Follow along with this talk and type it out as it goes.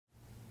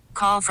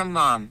call from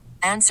mom.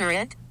 Answer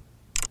it.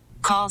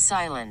 Call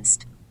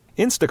silenced.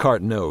 Instacart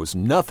knows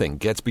nothing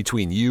gets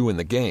between you and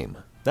the game.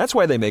 That's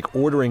why they make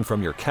ordering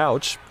from your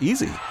couch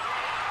easy.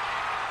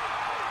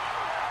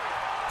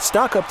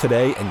 Stock up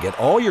today and get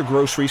all your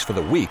groceries for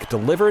the week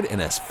delivered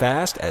in as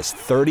fast as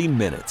 30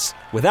 minutes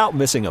without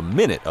missing a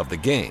minute of the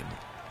game.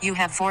 You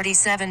have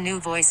 47 new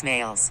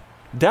voicemails.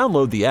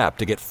 Download the app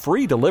to get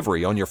free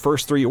delivery on your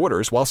first 3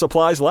 orders while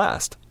supplies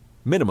last.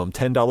 Minimum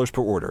 $10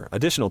 per order.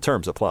 Additional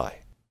terms apply.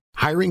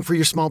 Hiring for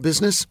your small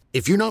business?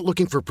 If you're not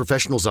looking for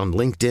professionals on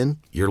LinkedIn,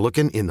 you're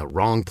looking in the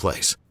wrong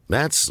place.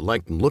 That's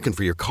like looking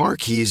for your car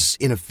keys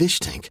in a fish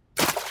tank.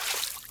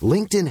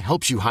 LinkedIn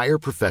helps you hire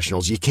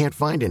professionals you can't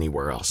find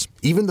anywhere else,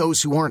 even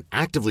those who aren't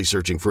actively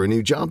searching for a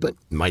new job but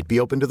might be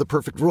open to the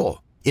perfect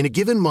role. In a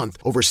given month,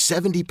 over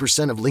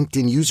 70% of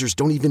LinkedIn users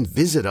don't even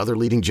visit other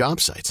leading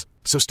job sites.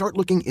 So start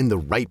looking in the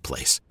right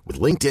place. With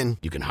LinkedIn,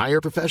 you can hire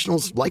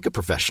professionals like a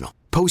professional.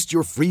 Post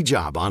your free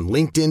job on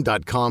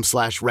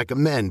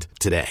linkedin.com/recommend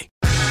today.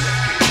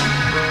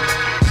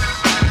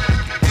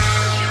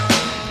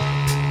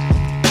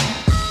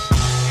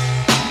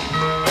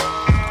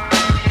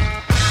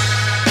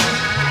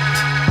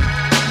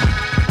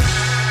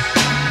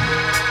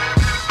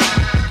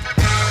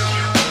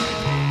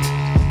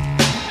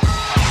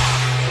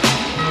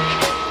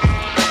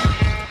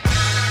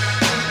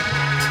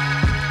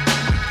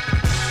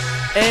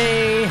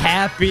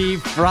 Happy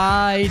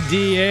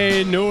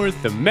Friday,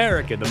 North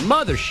America. The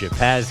mothership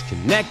has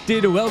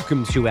connected.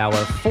 Welcome to our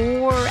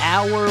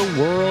 4-hour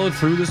world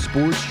through the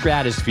sports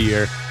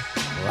stratosphere.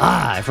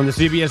 Live from the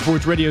CBS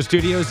Sports Radio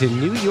studios in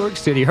New York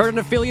City. Heard on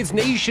affiliates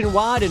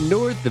nationwide and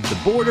north of the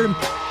border.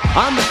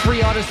 On the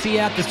free Odyssey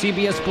app, the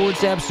CBS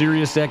Sports app,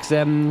 Sirius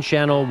XM,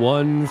 channel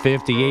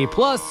 158.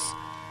 Plus,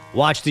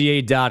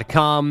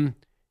 watchtheA.com.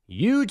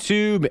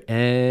 YouTube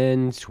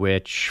and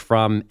Twitch.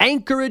 From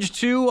Anchorage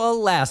to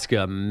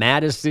Alaska,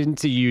 Madison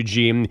to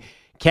Eugene,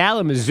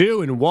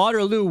 Kalamazoo and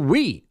Waterloo,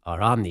 we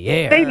are on the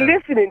air. They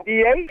listening,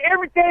 DA.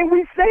 Everything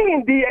we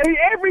saying, DA.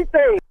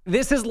 Everything.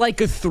 This is like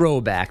a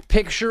throwback.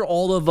 Picture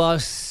all of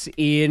us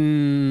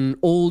in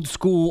old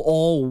school,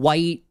 all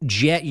white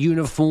jet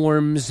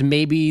uniforms,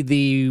 maybe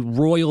the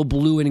royal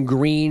blue and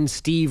green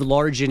Steve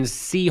Largent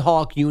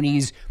Seahawk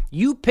unis.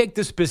 You pick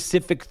the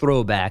specific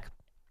throwback.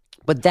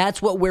 But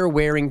that's what we're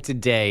wearing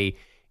today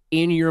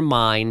in your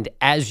mind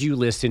as you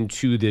listen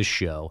to this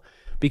show.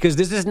 Because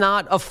this is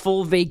not a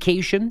full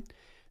vacation.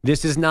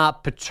 This is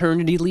not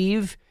paternity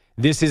leave.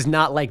 This is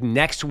not like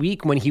next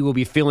week when he will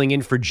be filling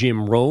in for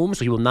Jim Rome,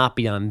 so he will not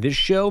be on this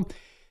show.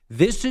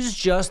 This is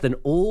just an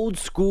old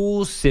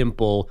school,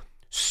 simple,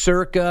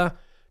 circa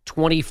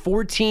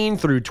 2014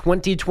 through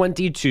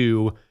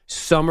 2022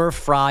 Summer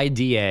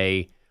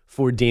Friday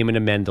for Damon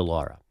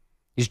Amendolara.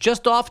 He's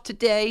just off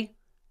today,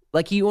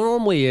 like he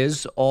normally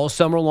is, all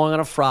summer long on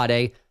a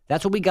Friday.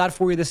 That's what we got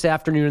for you this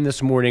afternoon and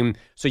this morning.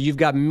 So you've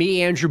got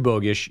me, Andrew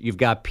Bogish. You've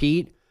got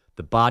Pete,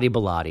 the Body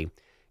Bilotti.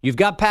 You've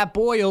got Pat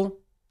Boyle,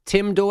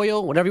 Tim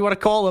Doyle, whatever you want to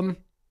call him.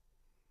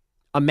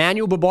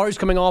 Emmanuel Babar's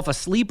coming off a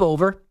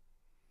sleepover.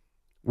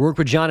 Worked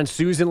with John and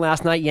Susan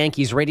last night,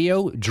 Yankees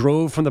radio.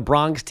 Drove from the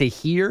Bronx to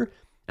here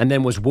and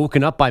then was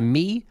woken up by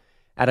me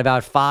at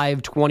about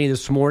 5:20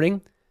 this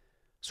morning.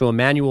 So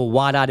Emmanuel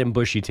wide-eyed and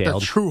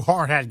bushy-tailed. A true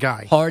hard hat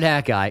guy. Hard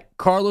hat guy.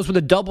 Carlos with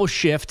a double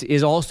shift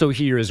is also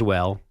here as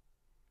well.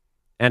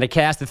 And a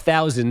cast of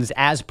thousands,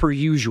 as per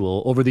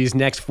usual, over these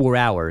next 4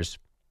 hours.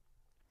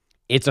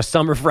 It's a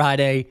summer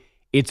Friday.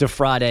 It's a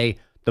Friday.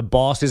 The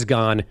boss is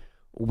gone.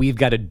 We've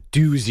got a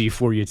doozy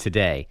for you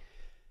today.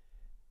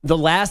 The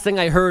last thing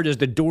I heard as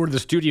the door to the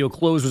studio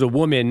closed was a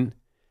woman.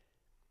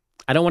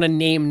 I don't want to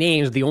name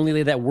names. The only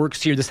lady that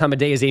works here this time of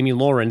day is Amy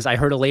Lawrence. I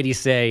heard a lady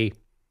say,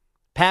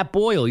 Pat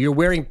Boyle, you're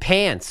wearing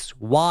pants.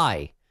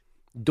 Why?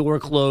 Door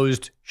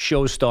closed,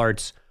 show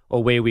starts,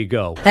 away we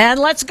go. And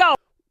let's go.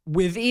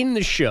 Within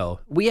the show,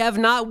 we have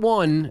not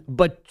one,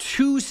 but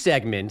 2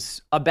 segments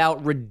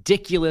about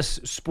ridiculous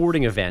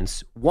sporting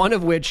events, one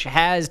of which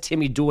has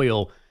Timmy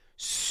Doyle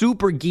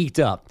super geeked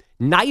up.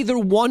 Neither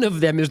one of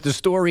them is the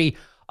story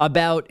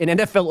about an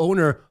NFL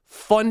owner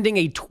funding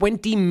a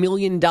 $20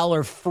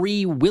 million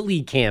Free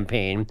Willy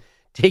campaign,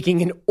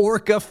 taking an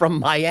orca from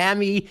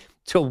Miami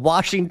to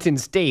Washington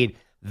State.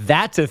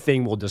 That's a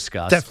thing we'll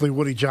discuss. Definitely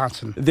Woody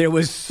Johnson. There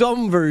was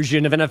some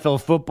version of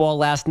NFL football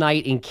last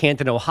night in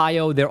Canton,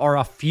 Ohio. There are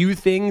a few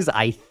things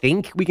I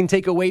think we can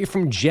take away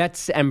from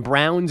Jets and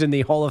Browns in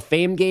the Hall of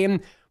Fame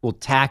game. We'll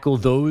tackle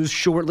those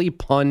shortly,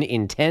 pun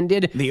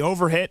intended. The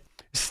overhit.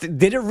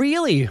 Did it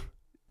really?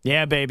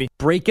 Yeah, baby.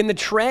 Breaking the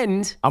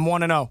trend. I'm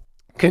 1-0.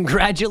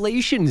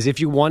 Congratulations. If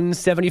you won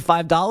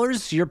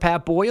 $75, you're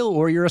Pat Boyle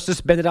or you're a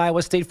suspended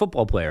Iowa State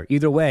football player.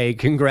 Either way,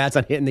 congrats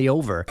on hitting the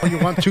over. Or you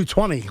won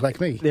 $220 like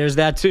me. There's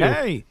that too.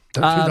 Hey.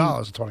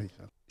 $2.20.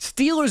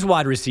 Steelers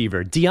wide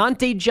receiver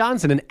Deontay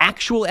Johnson, an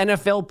actual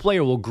NFL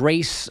player, will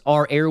grace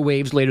our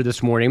airwaves later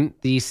this morning.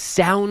 The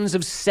Sounds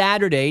of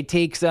Saturday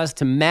takes us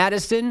to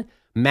Madison.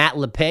 Matt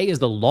LePay is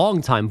the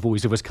longtime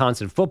voice of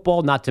Wisconsin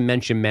football, not to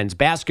mention men's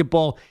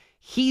basketball.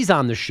 He's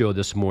on the show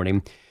this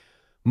morning.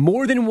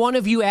 More than one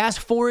of you asked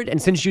for it, and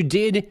since you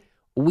did,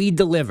 we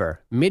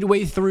deliver.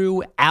 Midway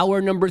through hour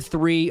number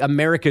 3,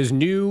 America's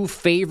new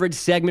favorite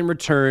segment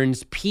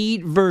returns,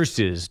 Pete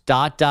versus ...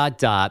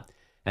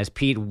 as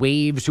Pete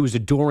waves to his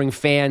adoring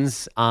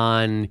fans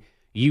on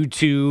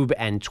YouTube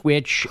and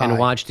Twitch and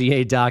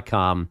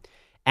WatchDA.com.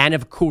 And,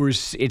 of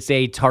course, it's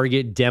a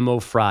Target Demo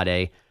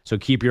Friday. So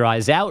keep your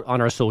eyes out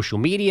on our social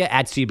media,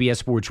 at CBS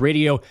Sports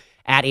Radio,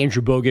 at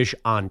Andrew Bogish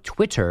on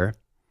Twitter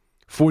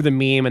for the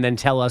meme, and then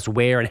tell us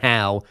where and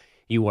how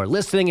you are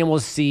listening, and we'll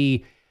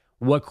see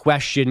what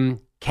question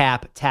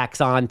Cap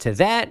tacks on to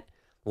that.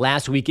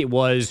 Last week it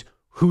was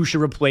who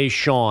should replace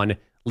Sean,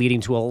 leading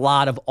to a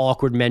lot of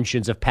awkward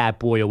mentions of Pat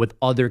Boyle with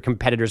other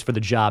competitors for the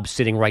job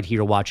sitting right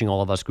here watching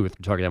all of us go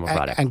through Target Demo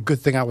Friday. And good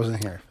thing I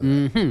wasn't here.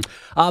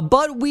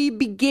 But we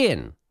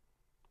begin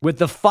with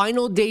the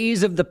final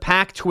days of the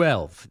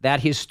Pac-12,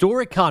 that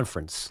historic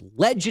conference,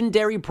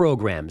 legendary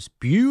programs,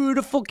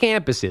 beautiful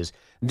campuses.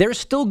 They're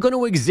still going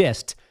to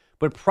exist,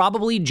 but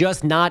probably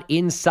just not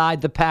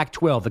inside the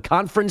Pac-12. The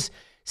conference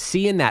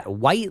seeing that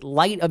white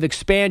light of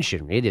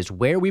expansion. It is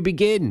where we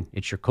begin.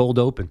 It's your cold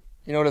open.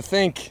 You know, to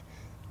think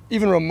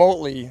even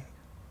remotely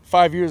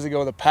 5 years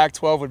ago the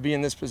Pac-12 would be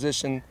in this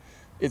position,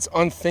 it's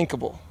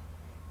unthinkable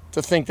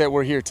to think that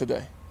we're here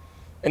today.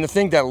 And to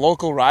think that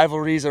local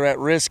rivalries are at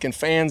risk and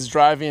fans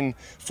driving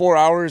 4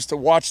 hours to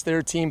watch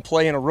their team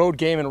play in a road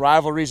game and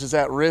rivalries is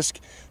at risk,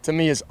 to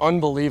me is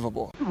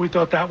unbelievable. We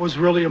thought that was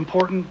really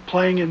important.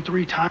 Playing in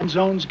 3 time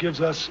zones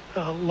gives us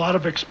a lot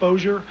of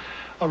exposure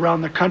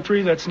around the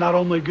country. That's not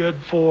only good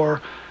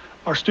for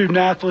our student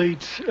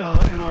athletes in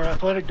our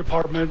athletic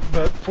department,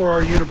 but for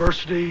our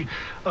university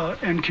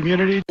and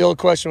community. The old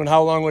question was,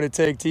 how long would it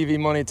take TV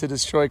money to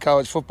destroy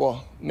college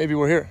football? Maybe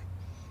we're here.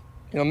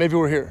 Maybe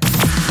we're here.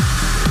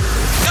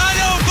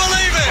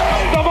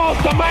 The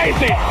most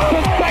amazing,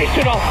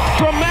 sensational,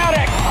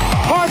 dramatic,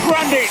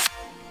 heart-rending.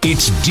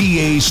 It's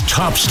DA's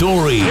top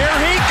story. Here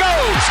he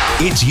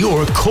goes. It's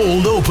your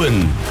cold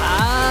open.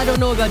 I don't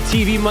know about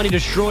TV money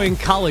destroying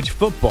college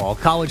football.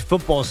 College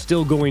football is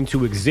still going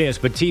to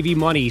exist, but TV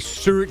money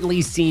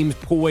certainly seems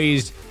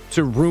poised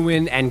to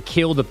ruin and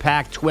kill the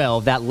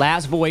Pac-12. That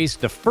last voice,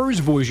 the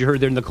first voice you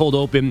heard there in the cold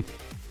open,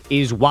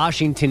 is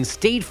Washington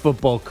State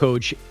football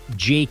coach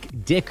Jake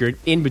Dickert.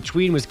 In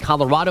between was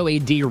Colorado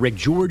AD Rick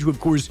George, who, of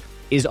course,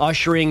 is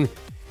ushering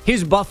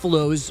his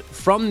Buffaloes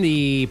from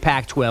the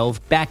Pac-12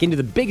 back into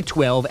the Big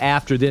 12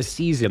 after this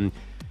season.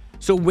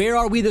 So where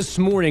are we this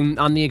morning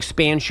on the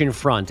expansion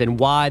front and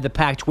why the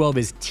Pac-12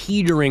 is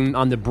teetering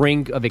on the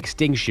brink of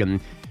extinction?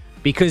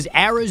 Because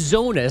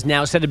Arizona is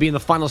now said to be in the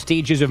final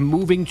stages of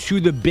moving to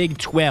the Big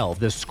 12.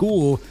 The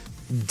school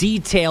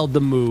detailed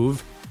the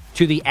move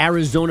to the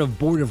Arizona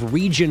Board of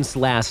Regents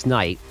last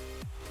night,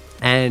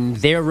 and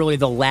they're really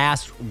the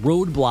last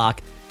roadblock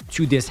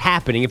to this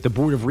happening. If the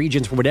Board of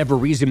Regents, for whatever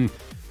reason,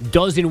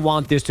 doesn't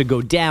want this to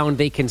go down,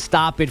 they can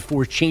stop it,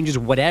 force changes,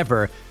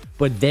 whatever,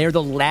 but they're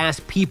the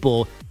last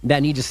people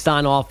that need to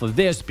sign off of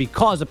this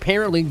because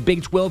apparently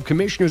Big 12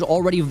 commissioners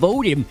already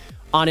voted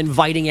on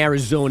inviting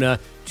Arizona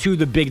to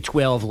the Big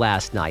 12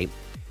 last night.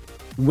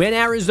 When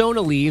Arizona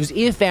leaves,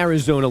 if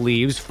Arizona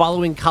leaves,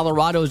 following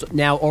Colorado's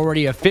now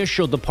already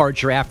official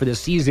departure after the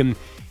season,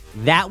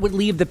 that would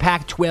leave the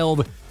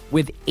Pac-12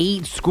 with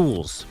 8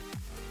 schools,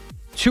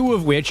 2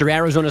 of which are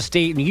Arizona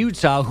State and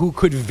Utah, who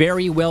could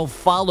very well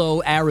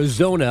follow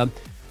Arizona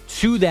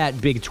to that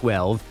Big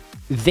 12.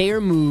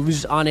 Their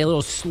moves on a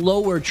little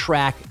slower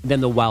track than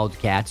the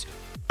Wildcats.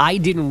 I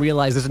didn't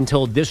realize this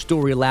until this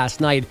story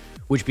last night,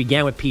 which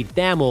began with Pete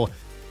Thamel.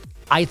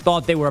 I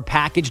thought they were a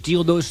package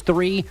deal, those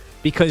 3,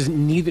 because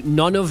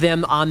none of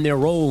them on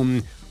their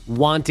own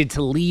wanted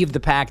to leave the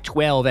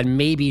Pac-12 and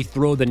maybe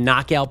throw the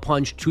knockout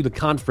punch to the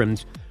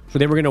conference. So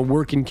they were going to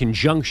work in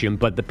conjunction.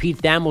 But the Pete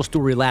Thamel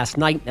story last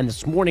night and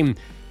this morning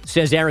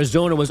says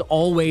Arizona was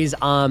always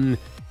on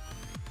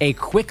a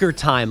quicker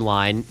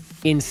timeline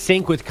in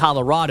sync with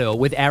Colorado,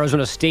 with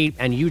Arizona State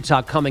and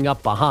Utah coming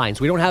up behind.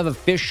 So we don't have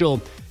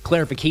official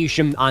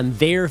clarification on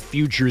their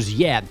futures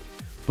yet,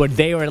 but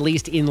they are at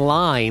least in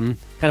line,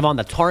 kind of on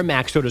the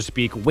tarmac, so to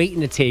speak,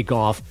 waiting to take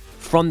off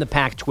from the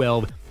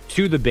Pac-12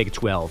 to the Big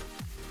 12.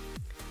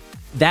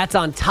 That's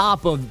on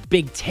top of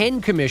Big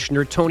Ten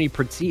Commissioner Tony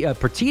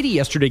Pertiti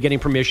yesterday getting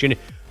permission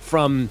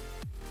from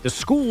the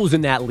schools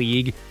in that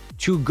league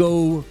to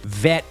go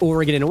vet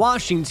Oregon and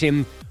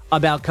Washington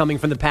about coming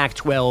from the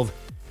Pac-12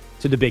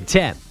 to the Big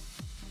Ten.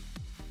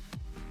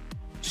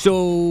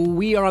 So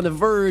we are on the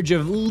verge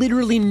of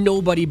literally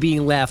nobody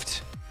being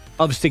left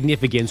of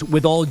significance,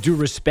 with all due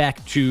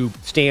respect to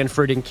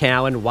Stanford and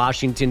Cal and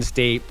Washington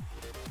State.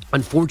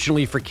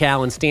 Unfortunately for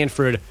Cal and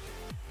Stanford,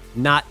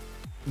 not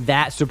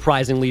that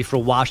surprisingly for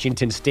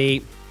Washington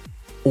State,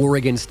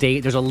 Oregon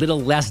State. There's a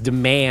little less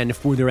demand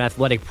for their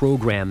athletic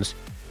programs.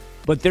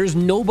 But there's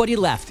nobody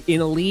left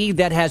in a league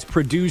that has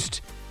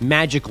produced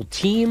magical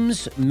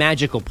teams,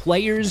 magical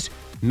players,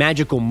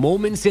 magical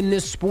moments in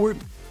this sport.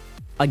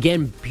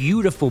 Again,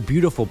 beautiful,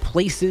 beautiful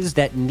places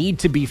that need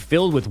to be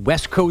filled with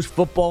West Coast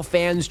football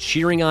fans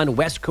cheering on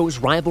West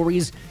Coast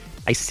rivalries.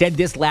 I said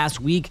this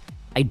last week.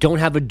 I don't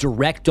have a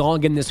direct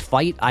dog in this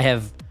fight. I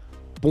have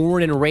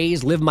born and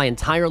raised, lived my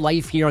entire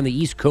life here on the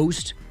East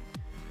Coast.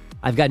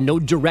 I've got no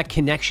direct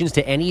connections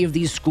to any of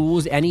these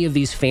schools, any of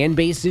these fan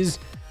bases,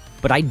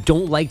 but I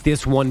don't like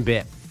this one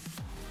bit.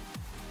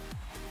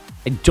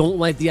 I don't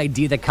like the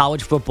idea that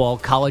college football,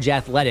 college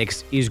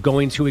athletics is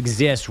going to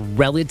exist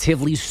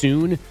relatively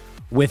soon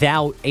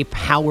without a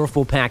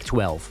powerful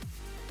Pac-12.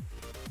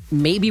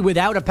 Maybe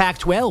without a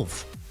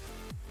Pac-12.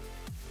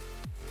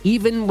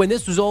 Even when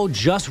this was all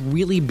just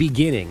really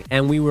beginning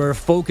and we were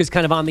focused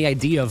kind of on the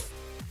idea of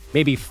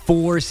maybe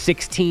 4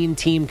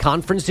 16-team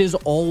conferences,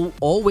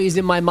 always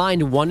in my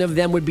mind, one of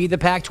them would be the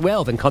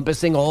Pac-12,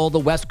 encompassing all the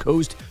West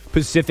Coast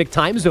Pacific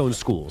time zone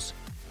schools.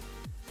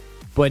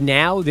 But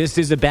now this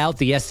is about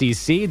the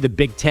SEC, the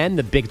Big Ten,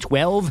 the Big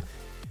 12,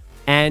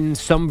 and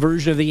some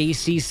version of the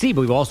ACC.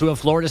 But we've also have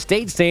Florida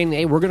State saying,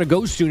 hey, we're going to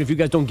go soon if you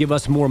guys don't give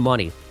us more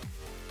money.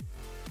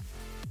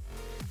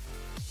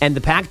 And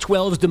the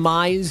Pac-12's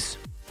demise,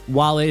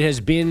 while it has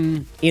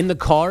been in the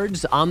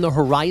cards, on the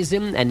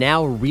horizon, and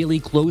now really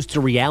close to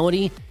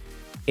reality,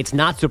 it's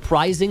not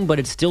surprising, but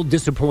it's still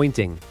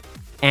disappointing.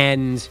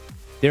 And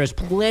there's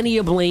plenty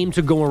of blame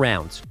to go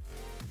around.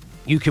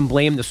 You can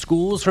blame the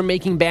schools for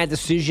making bad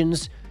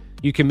decisions.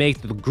 You can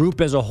make the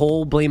group as a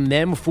whole, blame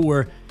them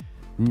for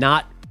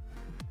not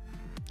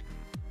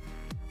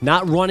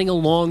running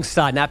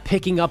alongside, not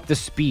picking up the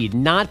speed,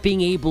 not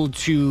being able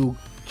to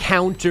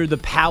counter the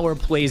power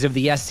plays of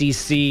the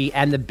SEC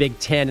and the Big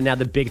Ten and now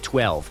the Big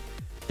 12.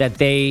 That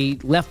they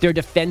left their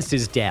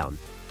defenses down,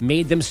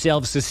 made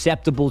themselves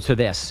susceptible to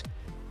this.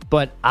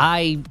 But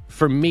I,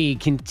 for me,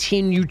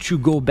 continue to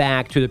go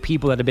back to the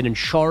people that have been in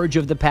charge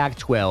of the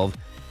Pac-12,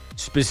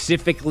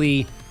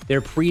 specifically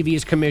their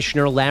previous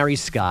commissioner, Larry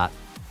Scott,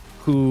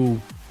 who,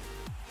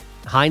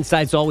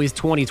 hindsight's always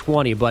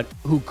 20/20, but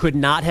who could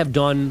not have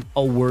done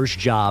a worse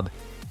job,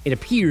 it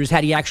appears,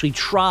 had he actually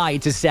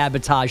tried to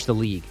sabotage the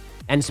league.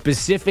 And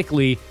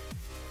specifically,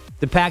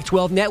 the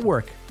Pac-12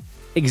 network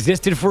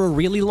existed for a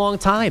really long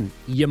time.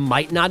 You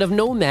might not have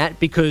known that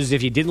because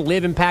if you didn't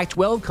live in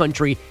Pac-12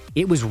 country,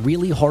 it was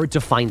really hard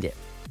to find it.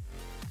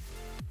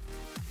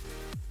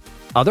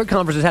 Other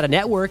conferences had a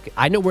network.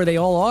 I know where they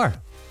all are.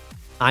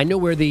 I know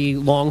where the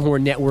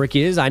Longhorn Network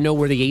is. I know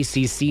where the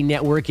ACC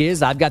Network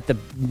is. I've got the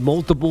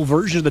multiple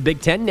versions of the Big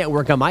Ten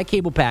Network on my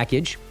cable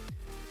package.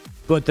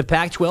 But the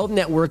Pac-12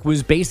 Network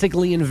was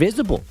basically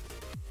invisible.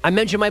 I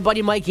mentioned my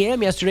buddy Mike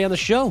Yam yesterday on the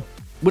show.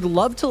 Would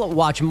love to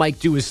watch Mike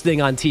do his thing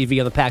on TV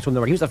on the Pac-12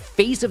 Network. He was the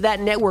face of that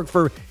network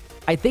for,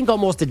 I think,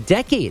 almost a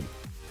decade.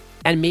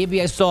 And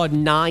maybe I saw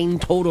 9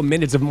 total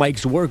minutes of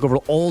Mike's work over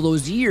all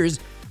those years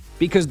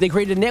because they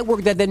created a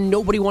network that then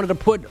nobody wanted to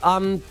put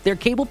on their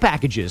cable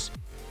packages.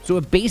 So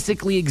it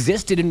basically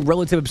existed in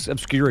relative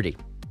obscurity.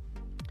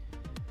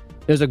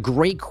 There's a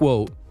great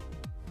quote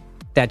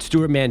that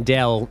Stuart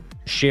Mandel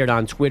shared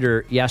on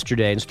Twitter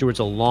yesterday, and Stuart's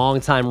a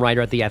longtime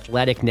writer at The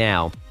Athletic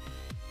now.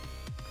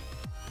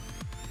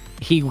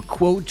 He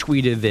quote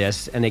tweeted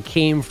this, and it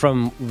came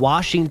from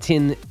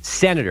Washington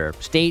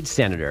state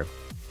senator.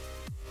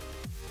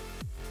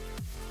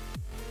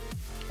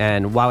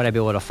 And why would I be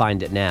able to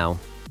find it now?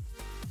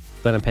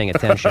 But I'm paying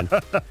attention.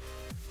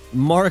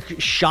 Mark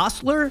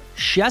Schessler,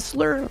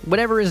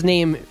 whatever his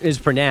name is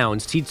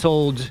pronounced, he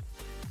told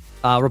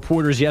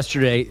reporters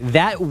yesterday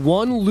that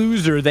one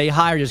loser they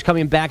hired is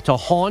coming back to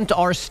haunt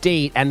our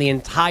state and the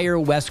entire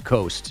West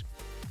Coast.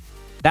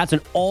 That's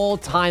an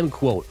all-time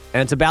quote,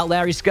 and it's about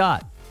Larry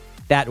Scott.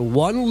 That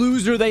one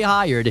loser they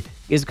hired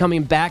is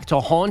coming back to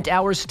haunt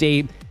our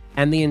state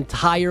and the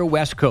entire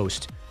West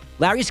Coast.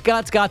 Larry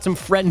Scott's got some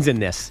friends in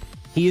this.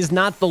 He is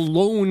not the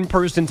lone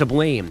person to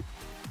blame,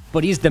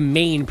 but he's the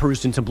main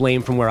person to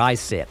blame from where I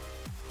sit.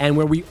 And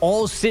where we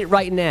all sit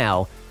right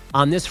now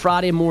on this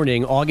Friday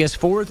morning, August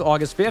 4th,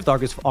 August 5th,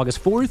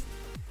 August 4th,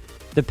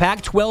 the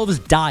Pac-12 is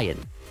dying.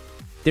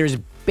 There's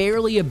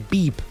barely a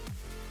beep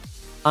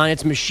on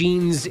its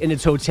machines, in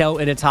its hotel,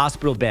 in its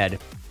hospital bed,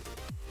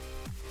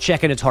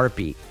 checking its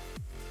heartbeat.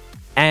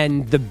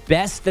 And the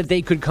best that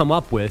they could come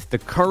up with, the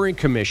current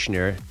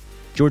commissioner,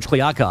 George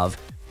Kliakov,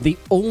 the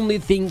only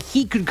thing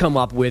he could come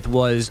up with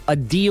was a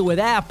deal with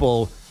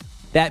Apple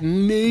that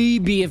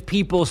maybe if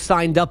people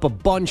signed up a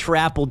bunch for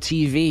Apple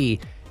TV,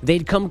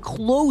 they'd come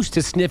close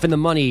to sniffing the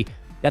money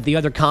that the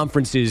other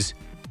conferences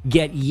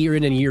get year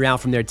in and year out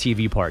from their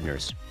TV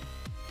partners.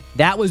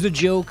 That was a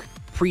joke,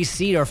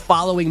 precede or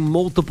following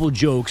multiple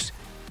jokes,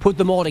 put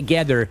them all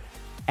together,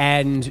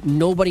 and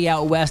nobody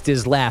out west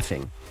is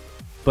laughing.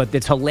 But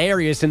it's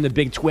hilarious in the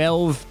Big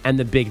 12 and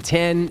the Big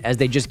 10 as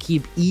they just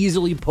keep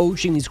easily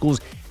poaching these schools.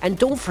 And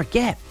don't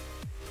forget,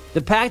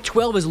 the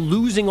Pac-12 is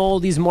losing all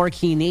these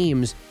marquee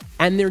names,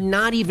 and they're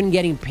not even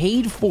getting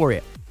paid for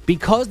it.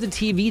 Because the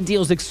TV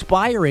deal's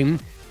expiring,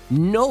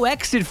 no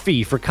exit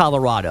fee for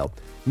Colorado,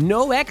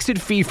 no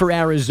exit fee for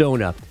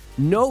Arizona,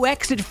 no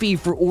exit fee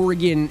for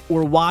Oregon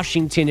or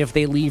Washington if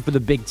they leave for the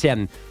Big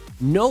Ten,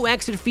 no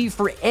exit fee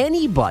for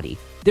anybody.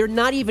 They're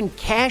not even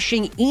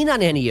cashing in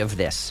on any of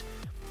this.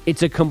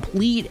 It's a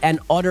complete and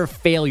utter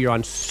failure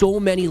on so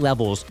many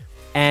levels.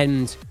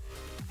 And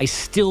I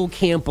still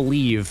can't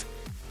believe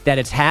that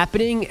it's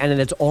happening and that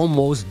it's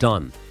almost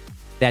done.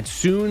 That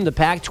soon the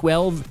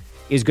Pac-12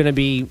 is going to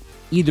be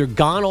either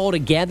gone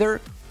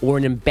altogether or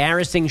an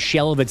embarrassing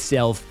shell of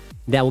itself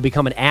that will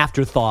become an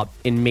afterthought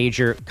in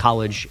major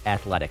college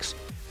athletics.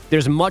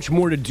 There's much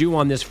more to do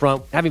on this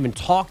front. I haven't even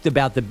talked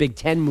about the Big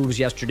Ten moves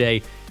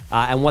yesterday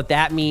and what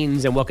that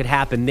means and what could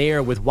happen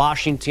there with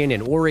Washington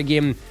and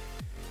Oregon.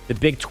 The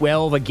Big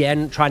 12,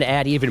 again, trying to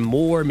add even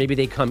more. Maybe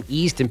they come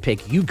east and pick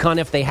UConn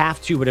if they have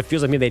to, but it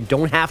feels like maybe they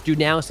don't have to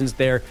now since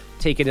they're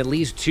taking at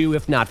least 2,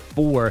 if not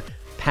 4,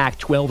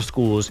 Pac-12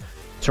 schools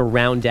to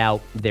round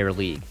out their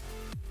league.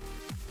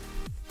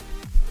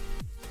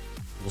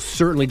 We'll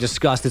certainly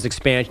discuss this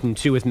expansion,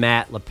 too, with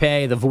Matt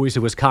LePay, the voice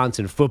of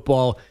Wisconsin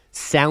football.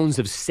 Sounds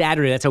of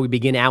Saturday. That's how we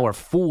begin hour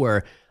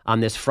 4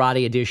 on this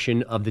Friday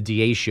edition of the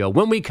DA Show.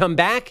 When we come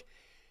back,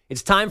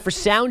 it's time for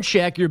Sound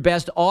Check, your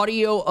best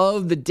audio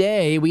of the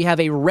day. We have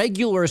a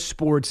regular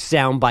sports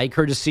soundbite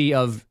courtesy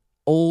of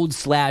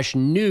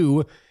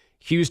old/new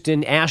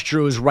Houston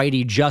Astros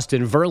righty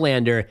Justin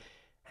Verlander.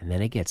 And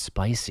then it gets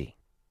spicy.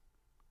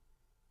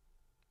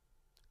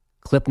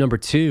 Clip number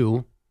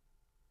 2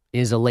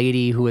 is a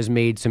lady who has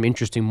made some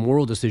interesting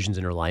moral decisions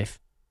in her life.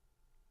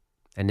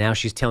 And now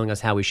she's telling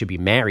us how we should be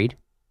married.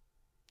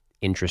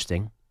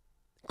 Interesting.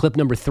 Clip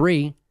number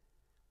 3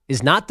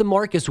 is not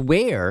DeMarcus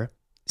Ware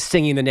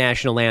singing the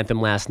national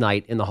anthem last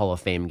night in the Hall of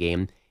Fame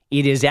game.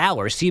 It is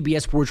our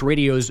CBS Sports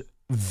Radio's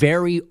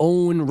very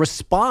own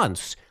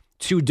response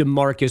to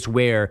DeMarcus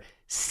Ware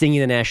singing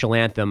the national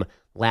anthem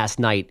last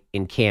night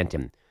in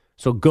Canton.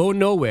 So go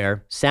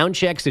nowhere. Sound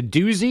check's a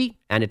doozy,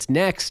 and it's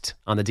next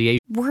on the DA.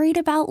 Worried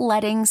about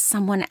letting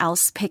someone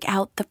else pick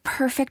out the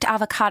perfect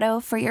avocado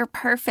for your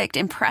perfect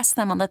impress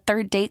them on the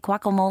third date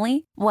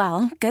guacamole?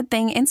 Well, good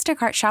thing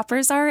Instacart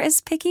shoppers are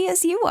as picky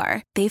as you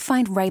are. They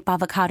find ripe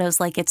avocados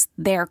like it's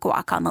their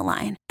guac on the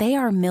line. They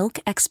are milk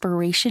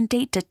expiration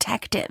date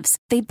detectives.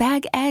 They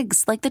bag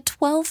eggs like the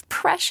 12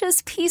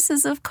 precious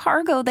pieces of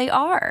cargo they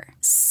are.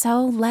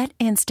 So let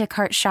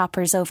Instacart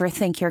shoppers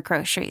overthink your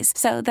groceries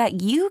so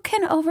that you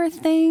can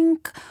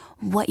overthink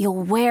what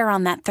you'll wear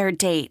on that third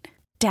date.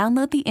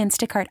 Download the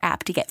Instacart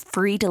app to get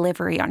free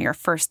delivery on your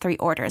first 3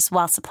 orders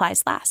while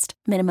supplies last.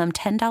 Minimum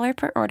 $10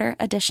 per order.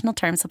 Additional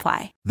terms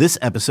apply. This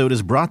episode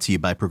is brought to you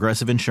by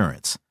Progressive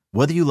Insurance.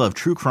 Whether you love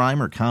true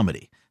crime or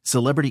comedy,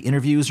 celebrity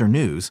interviews or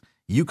news,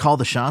 you call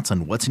the shots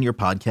on what's in your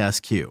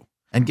podcast queue.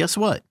 And guess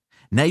what?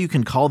 Now you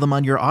can call them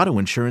on your auto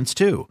insurance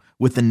too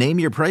with the Name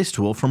Your Price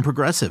tool from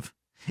Progressive.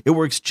 It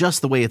works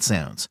just the way it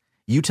sounds.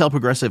 You tell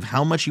Progressive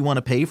how much you want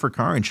to pay for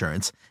car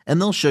insurance, and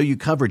they'll show you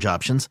coverage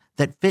options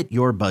that fit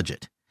your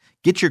budget.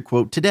 Get your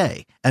quote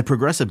today at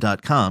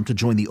Progressive.com to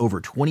join the over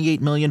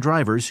 28 million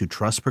drivers who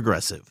trust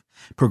Progressive.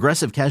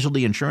 Progressive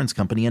Casualty Insurance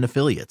Company and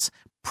Affiliates.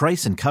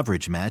 Price and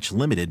coverage match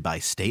limited by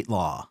state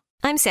law.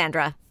 I'm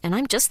Sandra, and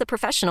I'm just the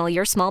professional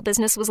your small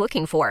business was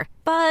looking for.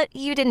 But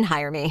you didn't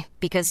hire me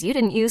because you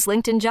didn't use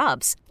LinkedIn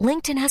Jobs.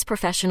 LinkedIn has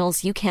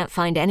professionals you can't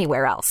find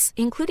anywhere else,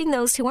 including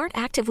those who aren't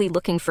actively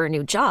looking for a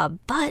new job,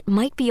 but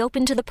might be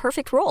open to the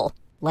perfect role,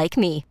 like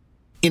me.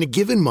 In a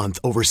given month,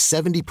 over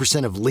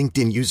 70% of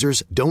LinkedIn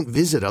users don't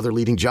visit other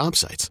leading job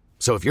sites.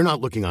 So if you're not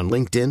looking on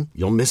LinkedIn,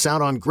 you'll miss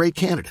out on great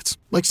candidates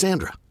like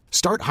Sandra.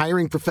 Start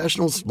hiring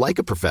professionals like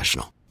a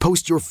professional.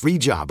 Post your free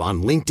job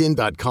on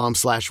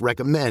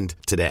linkedin.com/recommend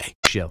today.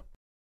 Show.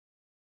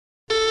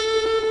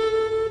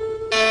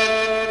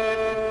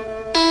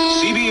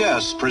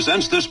 CBS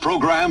presents this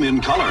program in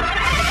color.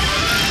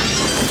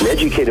 An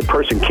educated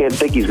person can't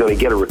think he's going to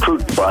get a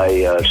recruit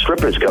by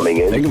strippers coming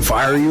in. They can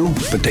fire you,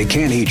 but they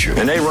can't eat you.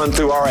 And they run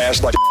through our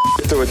ass like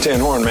through a tin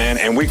horn, man,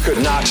 and we could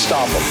not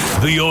stop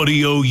them. The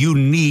audio you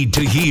need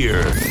to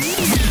hear.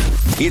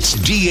 It's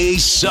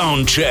DA's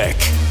Sound Check.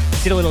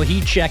 Did a little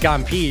heat check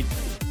on Pete.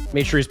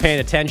 Made sure he's paying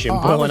attention.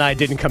 Will and I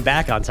didn't come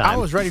back on time. I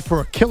was ready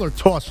for a killer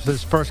toss with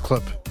this first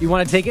clip. You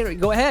want to take it?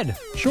 Go ahead.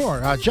 Sure.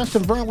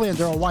 Justin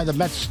Verlander on why the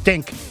Mets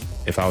stink.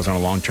 If I was on a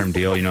long-term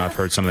deal, I've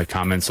heard some of the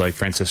comments like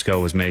Francisco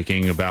was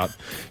making about,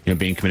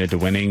 being committed to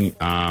winning.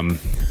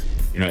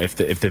 If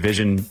the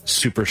vision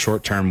super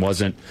short-term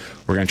wasn't,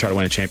 we're going to try to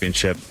win a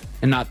championship,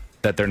 and not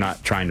that they're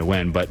not trying to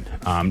win, but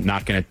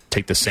not going to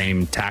take the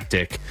same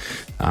tactic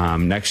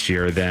next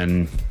year,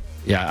 then,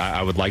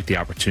 I would like the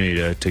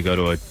opportunity to go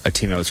to a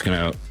team that was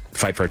going to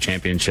fight for a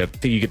championship. I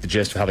think you get the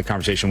gist of how the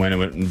conversation went. It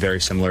went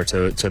very similar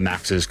to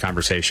Max's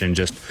conversation,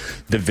 just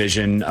the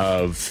vision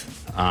of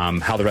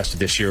how the rest of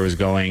this year was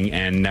going,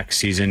 and next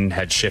season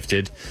had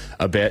shifted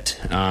a bit.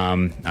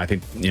 I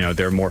think,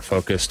 they're more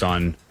focused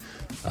on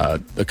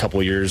a couple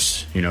of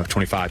years,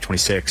 25,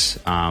 26.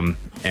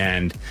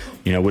 And,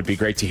 it would be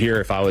great to hear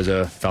if I was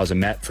a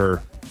Met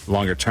for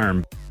longer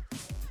term.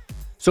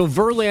 So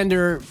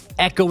Verlander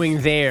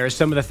echoing there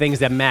some of the things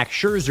that Max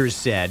Scherzer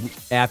said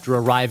after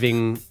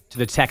arriving to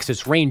the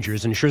Texas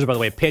Rangers. And Scherzer, by the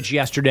way, pitched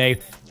yesterday.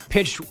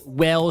 Pitched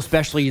well,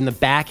 especially in the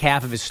back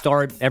half of his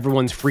start.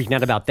 Everyone's freaking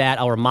out about that.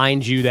 I'll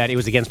remind you that it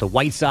was against the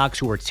White Sox,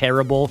 who were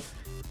terrible.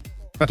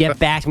 Get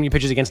back when he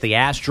pitches against the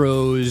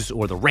Astros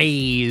or the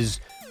Rays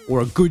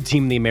or a good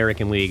team in the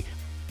American League.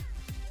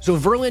 So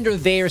Verlander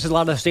there says a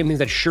lot of the same things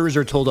that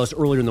Scherzer told us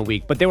earlier in the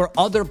week, but there were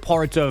other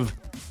parts of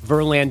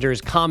Verlander's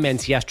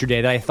comments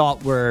yesterday that I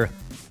thought were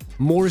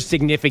more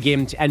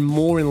significant and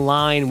more in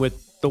line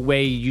with the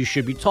way you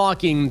should be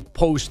talking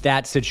post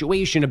that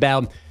situation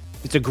about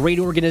it's a great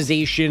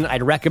organization.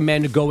 I'd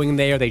recommend going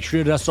there. They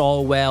treated us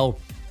all well.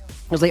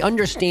 Because they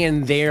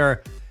understand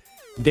their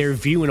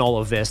view in all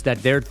of this,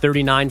 that they're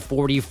 39,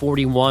 40,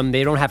 41.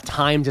 They don't have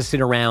time to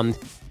sit around.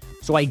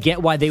 So I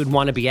get why they would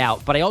want to be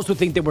out. But I also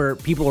think that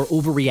people are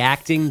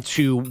overreacting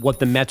to what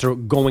the Mets are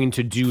going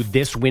to do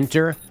this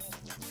winter.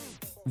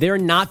 They're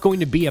not going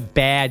to be a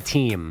bad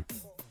team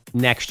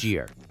next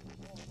year.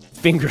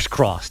 Fingers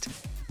crossed.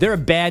 They're a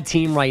bad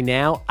team right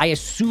now. I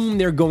assume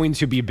they're going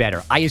to be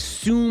better. I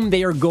assume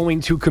they are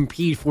going to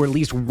compete for at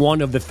least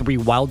one of the 3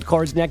 wild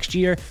cards next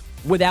year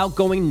without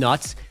going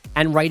nuts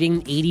and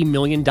writing $80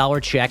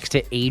 million checks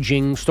to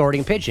aging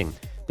starting pitching.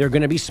 They're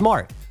going to be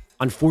smart.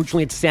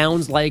 Unfortunately, it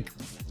sounds like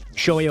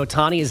Shohei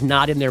Ohtani is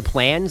not in their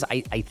plans.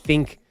 I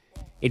think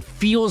it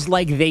feels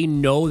like they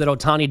know that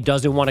Ohtani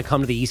doesn't want to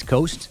come to the East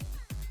Coast.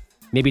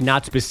 Maybe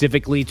not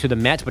specifically to the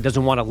Mets, but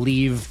doesn't want to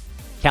leave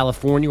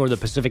California or the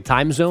Pacific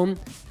time zone.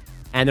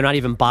 And they're not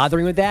even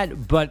bothering with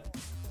that. But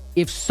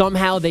if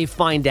somehow they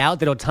find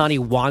out that Ohtani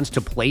wants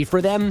to play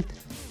for them,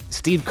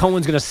 Steve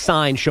Cohen's going to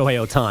sign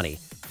Shohei Ohtani.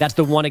 That's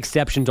the one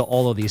exception to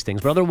all of these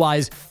things. But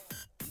otherwise,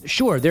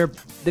 sure,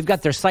 they've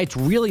got their sights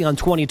really on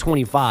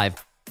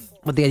 2025.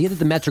 But the idea that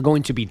the Mets are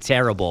going to be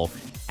terrible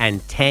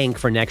and tank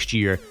for next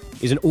year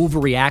is an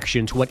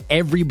overreaction to what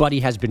everybody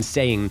has been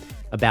saying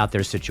about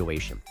their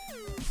situation.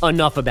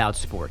 Enough about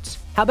sports.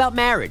 How about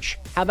marriage?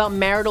 How about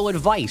marital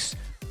advice?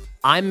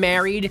 I'm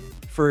married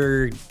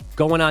for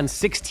going on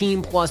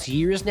 16 plus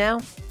years now.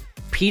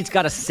 Pete's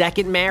got a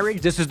second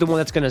marriage. This is the one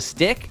that's going to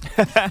stick.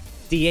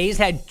 DA's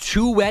had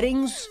 2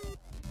 weddings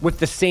with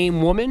the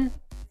same woman.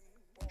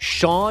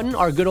 Sean,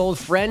 our good old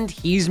friend,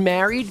 he's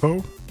married.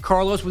 Who?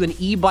 Carlos with an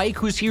e-bike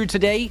who's here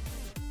today.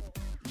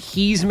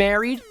 He's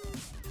married.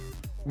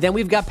 Then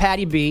we've got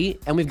Patty B,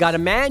 and we've got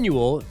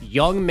Emmanuel,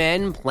 young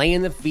men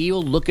playing the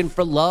field, looking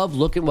for love,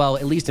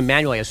 at least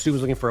Emmanuel, I assume,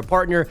 is looking for a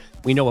partner.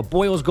 We know what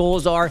Boyle's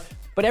goals are,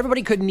 but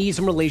everybody could need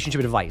some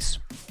relationship advice.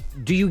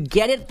 Do you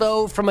get it,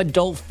 though, from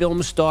adult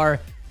film star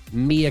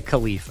Mia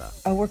Khalifa?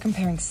 Oh, we're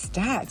comparing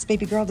stats.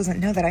 Baby girl doesn't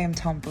know that I am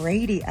Tom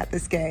Brady at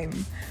this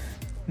game.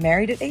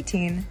 Married at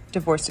 18,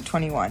 divorced at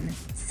 21.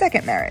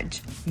 Second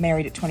marriage,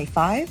 married at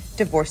 25,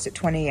 divorced at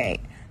 28.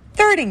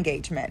 Third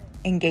engagement,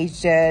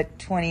 engaged at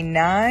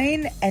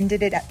 29,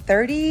 ended it at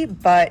 30,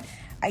 but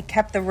I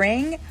kept the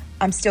ring.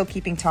 I'm still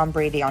keeping Tom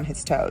Brady on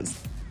his toes.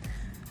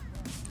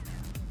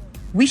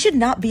 We should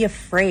not be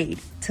afraid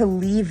to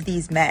leave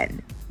these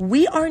men.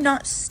 We are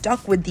not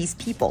stuck with these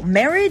people.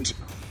 Marriage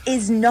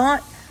is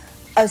not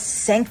a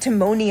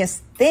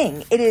sanctimonious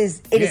thing. It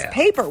is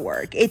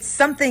paperwork. It's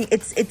something,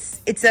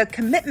 it's a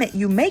commitment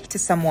you make to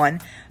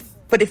someone.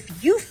 But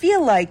if you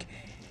feel like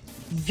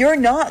you're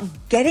not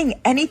getting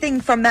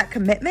anything from that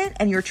commitment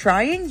and you're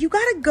trying, you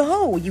gotta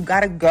go. You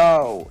gotta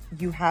go.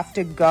 You have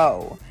to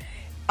go.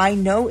 I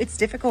know it's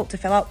difficult to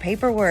fill out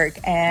paperwork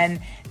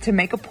and to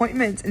make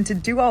appointments and to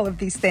do all of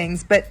these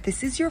things, but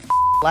this is your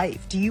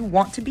life. Do you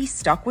want to be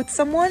stuck with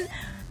someone?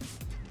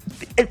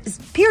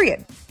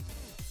 Period.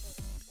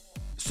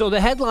 So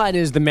the headline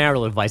is the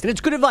marital advice, and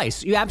it's good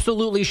advice. You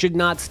absolutely should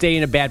not stay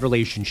in a bad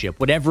relationship,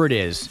 whatever it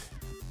is.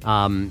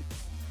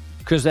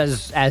 Because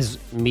as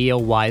Mia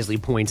wisely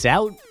points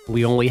out,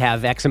 we only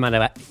have X amount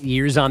of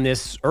years on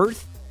this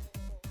earth.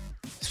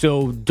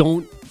 So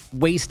don't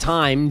waste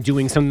time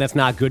doing something that's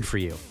not good for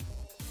you.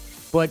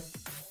 But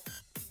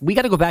we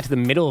got to go back to the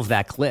middle of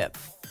that clip.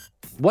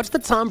 What's the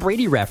Tom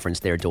Brady reference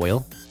there,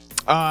 Doyle?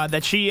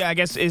 That she, I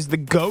guess, is the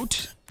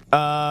GOAT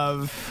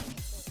of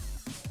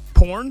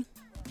porn.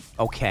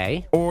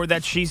 Okay. Or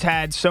that she's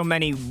had so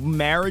many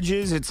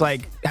marriages. It's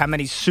like how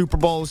many Super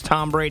Bowls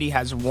Tom Brady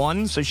has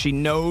won, so she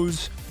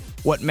knows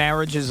what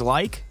marriage is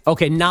like.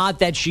 Okay, not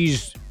that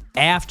she's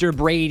after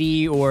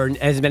Brady or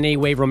has been in any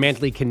way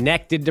romantically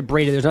connected to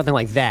Brady. There's nothing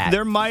like that.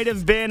 There might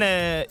have been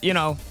a,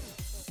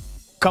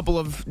 couple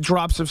of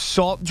drops of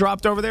salt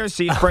dropped over there.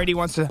 See if Brady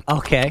wants to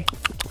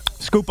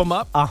scoop them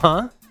up.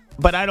 Uh-huh.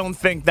 But I don't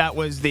think that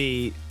was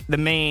the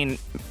main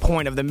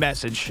point of the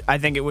message. I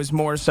think it was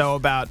more so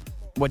about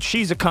what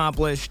she's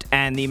accomplished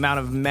and the amount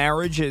of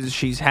marriages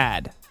she's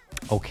had.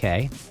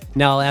 Okay.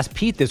 Now, I'll ask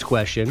Pete this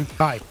question.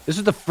 Hi. This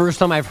is the first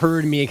time I've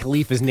heard Mia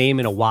Khalifa's name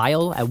in a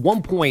while. At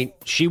one point,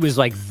 she was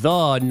like the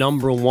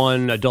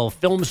 #1 adult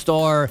film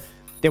star.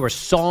 There were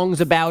songs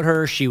about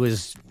her. She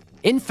was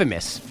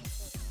infamous.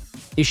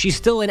 Is she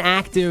still an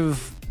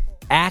active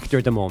actor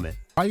at the moment?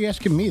 Why are you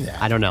asking me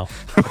that? I don't know.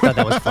 I thought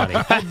that was funny.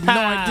 I had no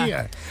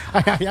idea.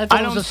 I thought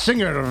I was a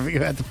singer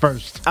at the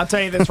first. I'll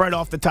tell you this right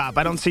off the top.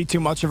 I don't see too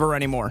much of her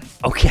anymore.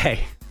 Okay.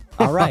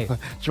 All right.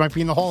 She might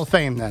be in the Hall of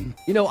Fame then.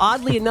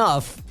 Oddly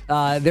enough,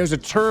 there's a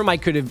term I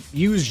could have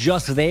used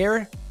just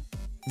there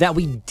that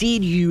we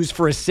did use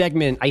for a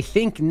segment, I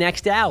think,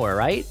 next hour,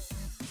 right?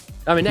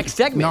 I mean, next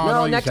segment.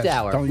 No, next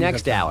hour.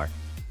 Next hour.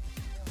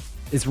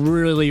 It's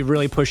really,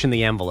 really pushing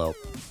the envelope.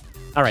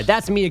 All right,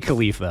 that's Mia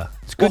Khalifa.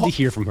 It's good to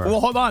hear from her. Well,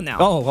 hold on now.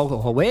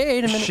 Oh,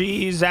 wait a minute.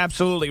 She's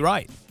absolutely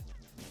right.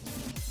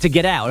 To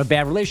get out of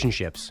bad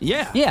relationships.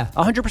 Yeah. Yeah,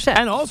 100%.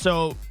 And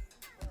also,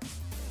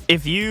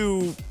 if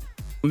you,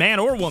 man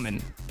or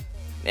woman,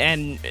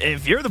 and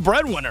if you're the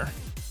breadwinner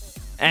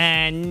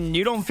and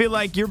you don't feel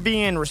like you're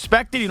being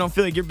respected, you don't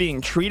feel like you're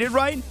being treated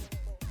right,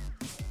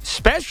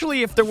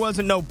 especially if there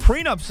wasn't no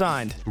prenup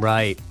signed.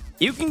 Right.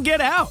 You can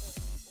get out.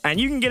 And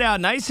you can get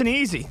out nice and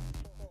easy.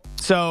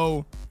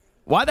 So,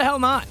 why the hell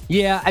not?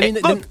 Yeah, I mean...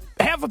 Look,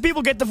 half of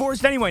people get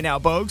divorced anyway now,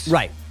 Bogues.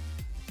 Right.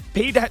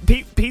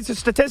 Pete's a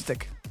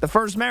statistic. The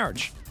first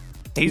marriage.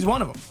 He's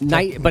one of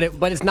them.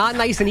 But it's not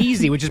nice and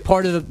easy, which is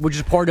part of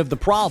the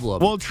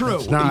problem. Well, true.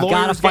 You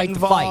gotta fight get the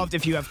fight. involved.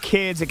 If you have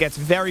kids, it gets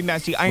very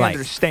messy. I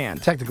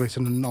understand. Technically, it's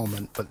an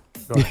annulment, but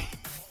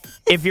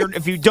if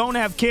you don't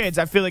have kids,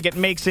 I feel like it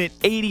makes it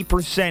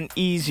 80%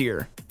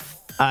 easier.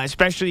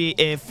 Especially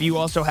if you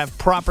also have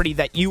property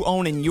that you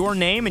own in your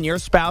name and your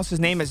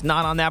spouse's name is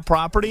not on that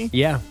property.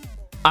 Yeah.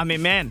 I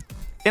mean, man,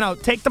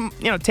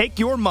 take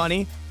your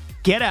money,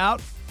 get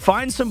out,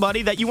 find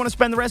somebody that you want to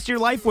spend the rest of your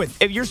life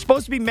with. If you're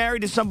supposed to be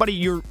married to somebody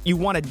you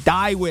want to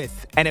die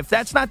with, and if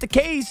that's not the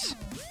case,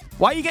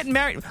 why are you getting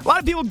married? A lot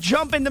of people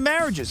jump into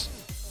marriages.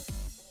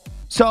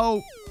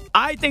 So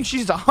I think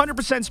she's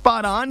 100%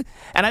 spot on,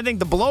 and I think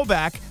the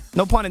blowback,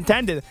 no pun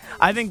intended,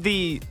 I think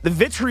the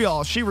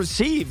vitriol she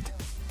received,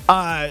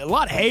 a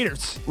lot of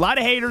haters. A lot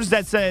of haters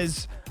that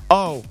says,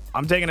 oh,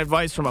 I'm taking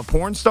advice from a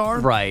porn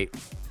star. Right.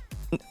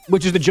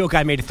 Which is the joke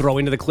I made to throw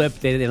into the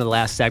clip in the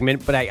last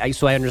segment, but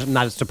I'm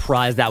not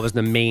surprised that was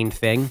the main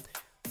thing.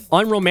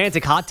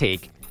 Unromantic hot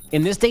take.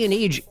 In this day and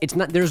age,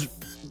 there's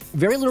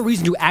very little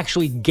reason to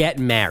actually get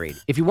married.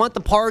 If you want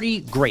the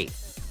party, great.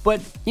 But,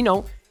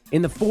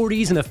 in the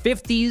 40s and the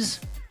 50s,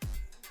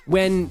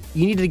 when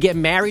you needed to get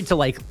married to,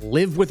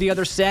 live with the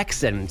other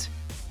sex and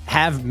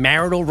have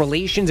marital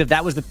relations,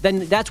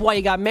 then that's why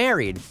you got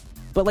married.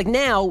 But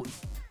now,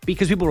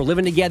 because people were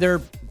living together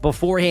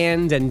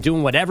beforehand and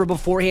doing whatever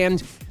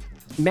beforehand,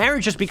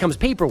 marriage just becomes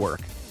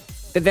paperwork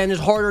that then is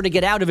harder to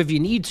get out of if you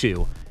need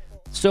to.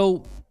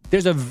 So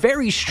there's a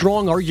very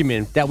strong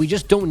argument that we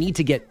just don't need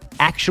to get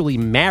actually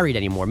married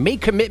anymore.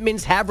 Make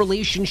commitments, have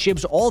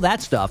relationships, all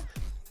that stuff.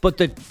 But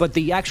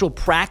the actual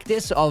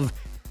practice of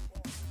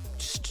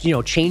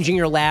changing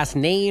your last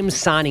name,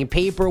 signing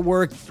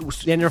paperwork,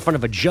 standing in front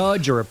of a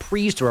judge or a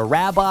priest or a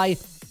rabbi,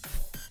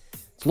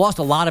 it's lost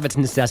a lot of its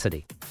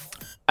necessity.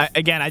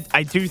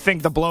 I do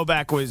think the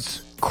blowback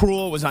was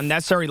cruel, it was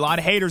unnecessary. A lot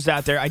of haters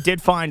out there. I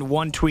did find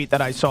one tweet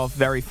that I saw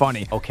very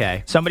funny.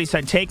 Okay. Somebody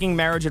said, taking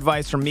marriage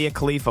advice from Mia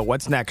Khalifa.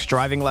 What's next?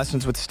 Driving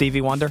lessons with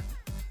Stevie Wonder?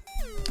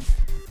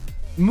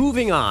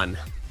 Moving on.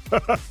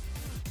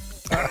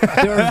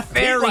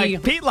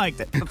 Pete liked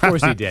it. Of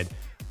course he did.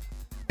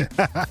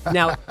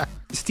 Now,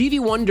 Stevie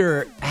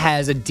Wonder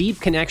has a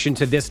deep connection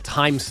to this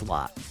time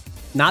slot.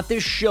 Not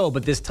this show,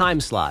 but this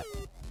time slot.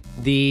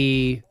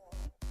 The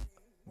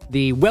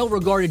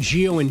well-regarded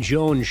Gio and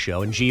Jones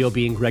show, and Gio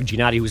being Greg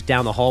Giannotti, who's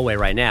down the hallway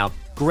right now.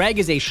 Greg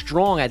is a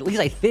strong, at least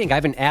I think, I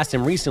haven't asked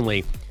him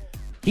recently,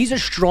 he's a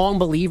strong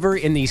believer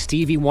in the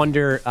Stevie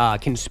Wonder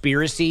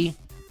conspiracy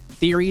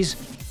theories,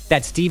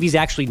 that Stevie's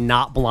actually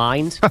not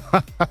blind.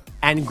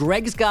 And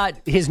Greg's got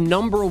his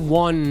number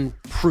one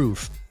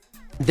proof.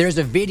 There's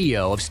a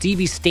video of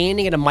Stevie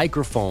standing at a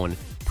microphone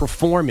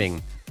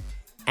performing,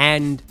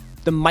 and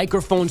the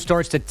microphone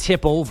starts to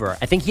tip over.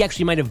 I think he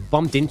actually might have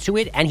bumped into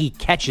it, and he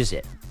catches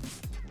it.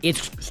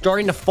 It's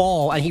starting to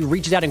fall, and he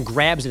reaches out and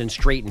grabs it and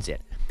straightens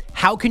it.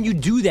 How can you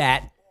do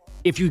that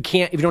if you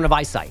don't have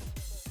eyesight,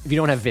 if you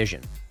don't have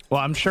vision?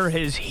 Well, I'm sure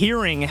his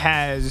hearing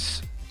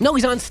has... No,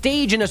 he's on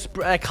stage in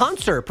a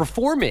concert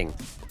performing.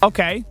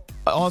 Okay.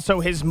 Also,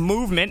 his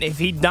movement, if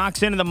he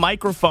knocks into the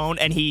microphone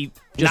and he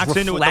just knocks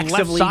into it the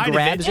left side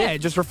of it,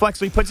 just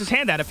reflexively puts his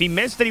hand out. If he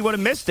missed it, he would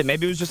have missed it.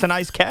 Maybe it was just a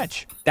nice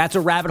catch. That's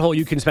a rabbit hole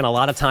you can spend a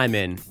lot of time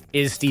in.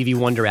 Is Stevie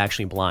Wonder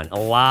actually blind? A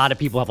lot of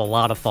people have a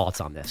lot of thoughts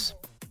on this.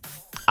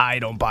 I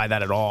don't buy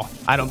that at all.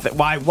 I don't think.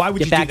 Why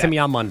would you do that? Get back to me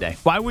on Monday.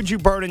 Why would you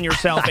burden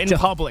yourself in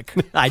public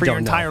for your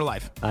entire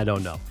life? I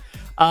don't know.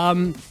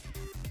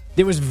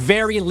 There was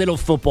very little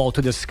football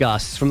to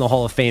discuss from the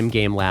Hall of Fame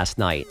game last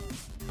night.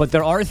 But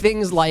there are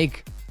things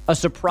like a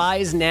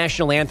surprise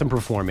national anthem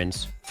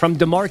performance from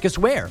DeMarcus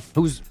Ware,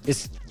 who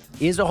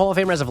is a Hall of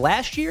Famer as of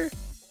last year?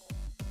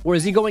 Or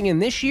is he going in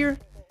this year?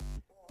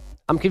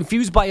 I'm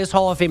confused by his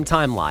Hall of Fame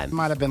timeline.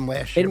 Might have been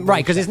last year.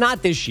 Right, because it's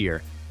not this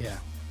year. Yeah.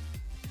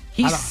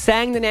 He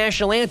sang the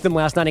national anthem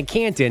last night in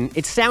Canton.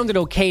 It sounded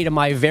okay to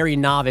my very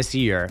novice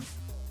ear.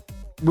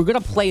 We're going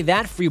to play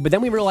that for you, but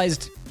then we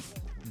realized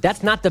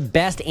that's not the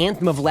best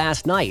anthem of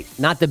last night,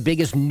 not the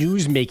biggest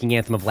news-making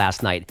anthem of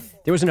last night.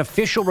 There was an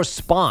official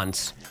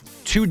response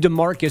to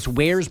DeMarcus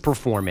Ware's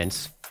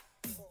performance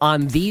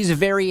on these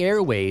very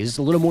airways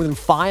a little more than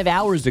 5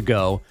 hours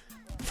ago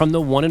from the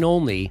one and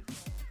only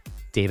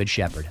David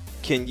Shepard.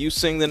 Can you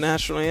sing the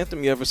national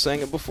anthem? You ever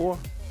sang it before?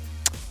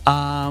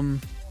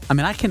 I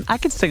mean, I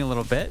can sing a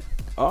little bit.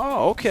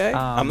 Oh, okay.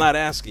 I'm not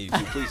asking you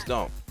to. Please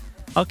don't.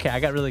 Okay, I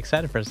got really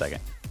excited for a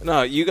second.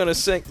 No, you're gonna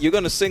sing. You're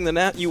gonna sing the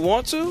nat. You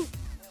want to?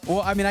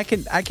 Well, I mean, I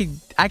could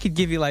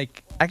give you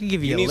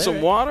You need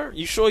some water?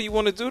 You sure you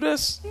want to do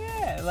this?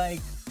 Yeah,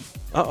 like.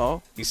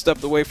 Uh-oh. He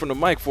stepped away from the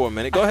mic for a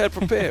minute. Go ahead,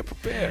 prepare.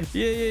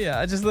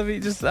 Yeah. Let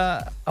me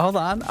hold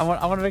on. I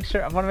want to make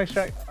sure.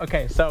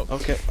 Okay, so.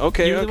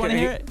 Okay. You really want to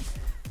hear it?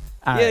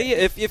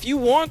 Yeah. If you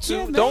want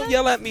to, don't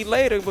yell at me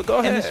later. But go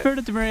ahead. In the spirit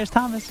of Demarius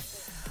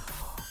Thomas.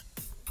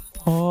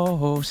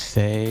 Oh,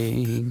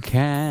 say,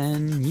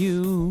 can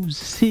you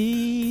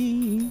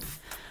see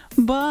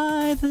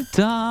by the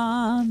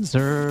dawn's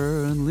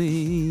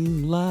early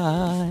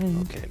light?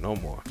 Okay, no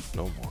more.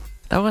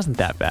 That wasn't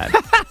that bad.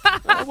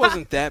 It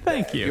wasn't that bad.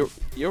 Thank you.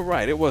 You're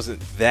right. It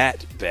wasn't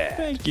that bad.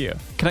 Thank you.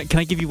 Can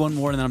I give you one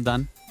more and then I'm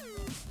done?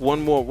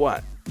 One more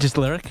what? Just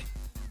lyric?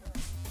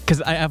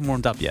 Because I haven't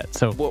warmed up yet.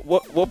 So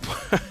what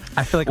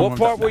I feel like what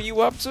part were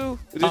you up to?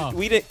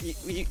 We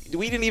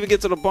didn't even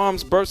get to the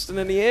bombs bursting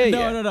in the air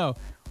yet. No.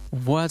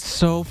 What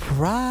so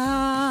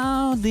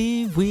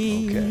proudly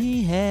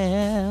we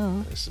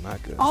held. It's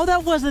not good. Oh,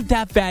 that wasn't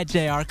that bad,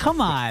 JR.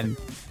 Come on.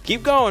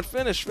 Keep going.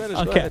 Finish. Okay.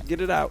 Go ahead.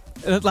 Get it out.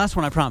 Last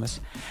one, I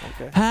promise.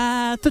 Okay.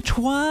 At the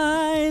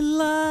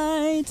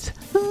twilight's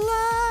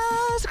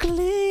last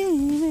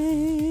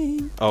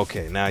gleaming.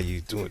 Okay, now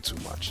you're doing too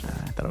much. I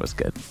thought it was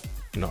good.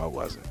 No, it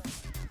wasn't.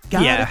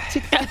 Got a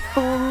ticket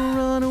for a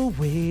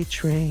runaway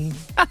train.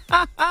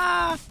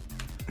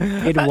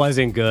 It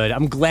wasn't good.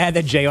 I'm glad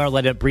that JR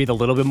let it breathe a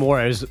little bit more.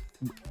 I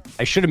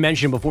should have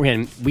mentioned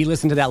beforehand, we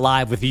listened to that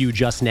live with you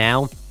just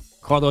now.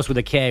 Carlos with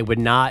a K would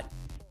not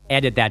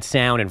edit that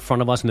sound in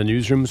front of us in the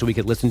newsroom so we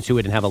could listen to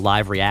it and have a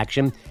live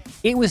reaction.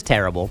 It was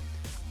terrible.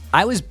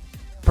 I was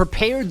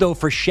prepared, though,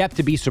 for Shep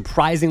to be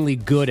surprisingly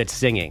good at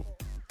singing.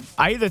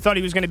 I either thought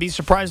he was going to be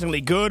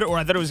surprisingly good or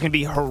I thought it was going to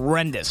be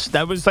horrendous.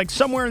 That was like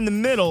somewhere in the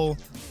middle.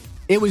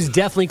 It was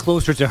definitely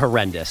closer to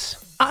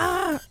horrendous.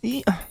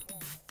 Yeah.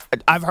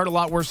 I've heard a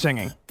lot worse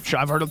singing.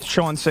 I've heard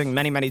Sean sing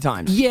many, many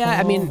times. Yeah,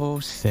 I mean... Oh,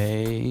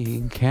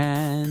 say,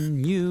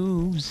 can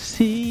you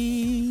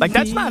see... Like,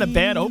 that's not a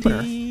bad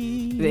opener.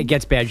 It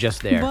gets bad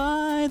just there.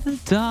 By the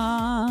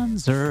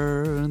dawn's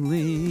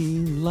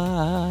early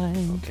light.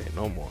 Okay,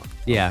 no more.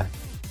 Yeah,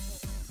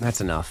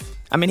 that's enough.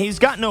 I mean, he's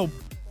got no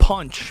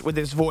punch with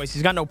his voice.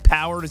 He's got no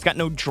power. He's got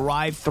no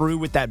drive through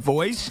with that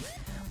voice.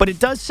 But it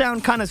does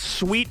sound kind of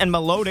sweet and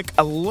melodic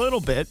a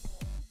little bit.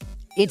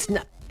 It's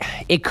not...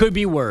 It could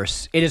be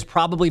worse. It is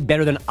probably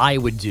better than I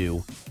would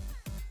do.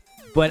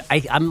 But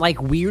I'm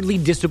like weirdly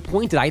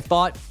disappointed. I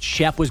thought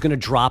Shep was going to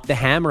drop the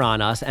hammer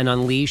on us and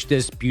unleash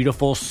this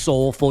beautiful,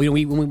 soulful...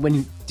 You know,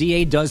 when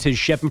DA does his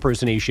Shep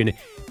impersonation,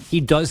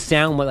 he does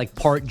sound like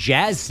part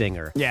jazz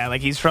singer. Yeah,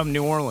 like he's from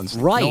New Orleans.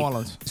 Right. New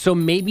Orleans. So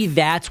maybe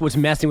that's what's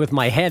messing with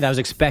my head. I was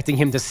expecting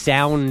him to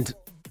sound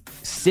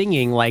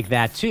singing like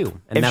that too,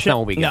 and that's not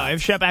what we got. No,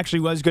 if Shep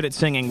actually was good at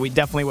singing, we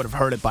definitely would have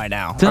heard it by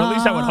now. Or at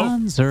least I would hope.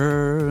 Dawn's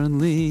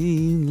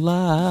early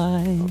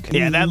light. Okay.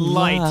 Yeah, that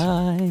light.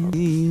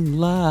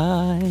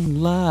 Light.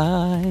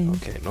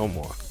 Okay, no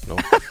more.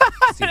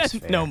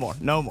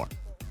 No more.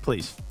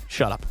 Please,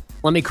 shut up.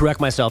 Let me correct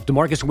myself.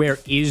 DeMarcus Ware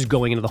is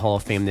going into the Hall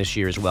of Fame this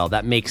year as well.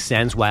 That makes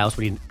sense. Why else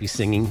would he be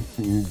singing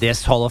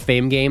this Hall of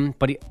Fame game?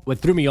 But what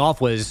threw me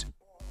off was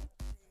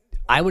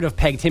I would have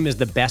pegged him as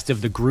the best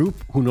of the group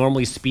who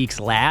normally speaks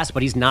last,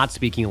 but he's not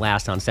speaking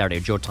last on Saturday.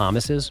 Joe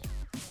Thomas is.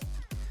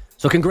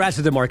 So congrats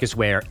to DeMarcus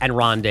Ware and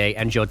Rondé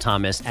and Joe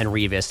Thomas and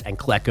Revis and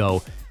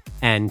Klecko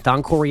and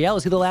Don Coryell.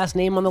 Is he the last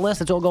name on the list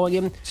that's all going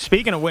in?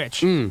 Speaking of which,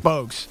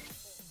 Bogues,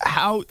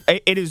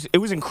 it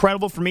was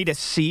incredible for me to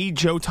see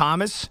Joe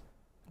Thomas,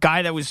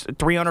 guy that was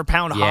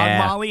 300-pound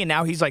hog molly, and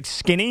now he's like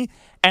skinny.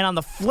 And on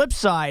the flip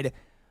side,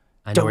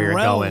 I know where you're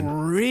going.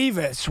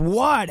 Revis,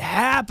 what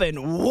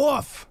happened?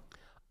 Woof.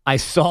 I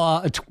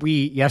saw a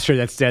tweet yesterday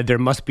that said there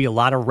must be a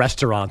lot of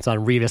restaurants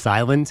on Revis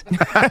Island.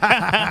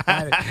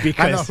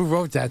 I know who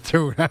wrote that,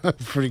 too. That was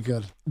pretty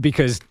good.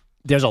 Because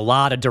there's a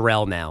lot of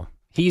Darrell now.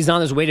 He's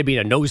on his way to being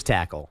a nose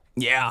tackle.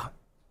 Yeah.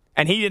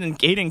 And he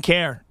didn't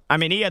care. I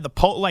mean, he had the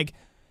pole. Like,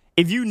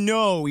 if you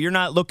know you're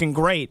not looking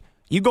great,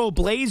 you go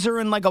blazer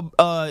and like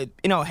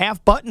a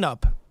half button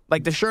up.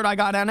 Like the shirt I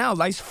got on now,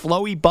 nice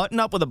flowy button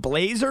up with a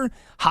blazer.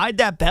 Hide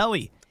that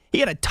belly. He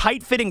had a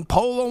tight-fitting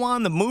polo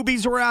on. The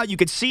movies were out. You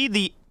could see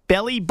the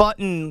belly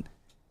button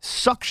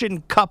suction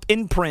cup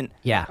imprint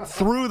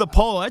through the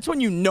polo. That's when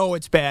you know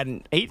it's bad.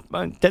 And he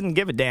doesn't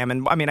give a damn.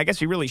 And I mean, I guess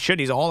he really should.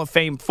 He's a Hall of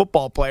Fame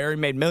football player. He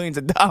made millions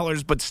of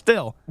dollars, but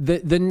still.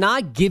 The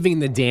not giving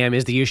the damn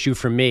is the issue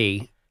for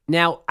me.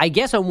 Now, I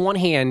guess on one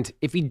hand,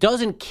 if he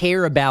doesn't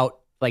care about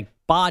like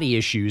body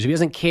issues, if he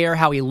doesn't care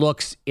how he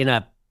looks in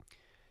a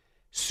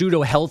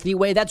pseudo-healthy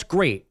way, that's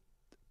great.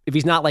 If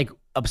he's not like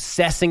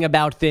obsessing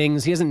about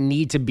things, he doesn't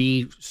need to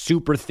be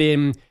super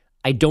thin.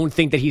 I don't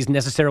think that he's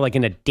necessarily like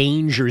in a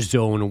danger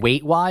zone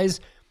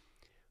weight-wise.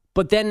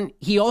 But then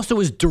he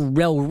also is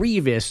Darrell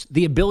Revis,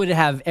 the ability to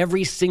have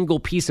every single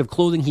piece of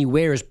clothing he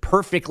wears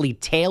perfectly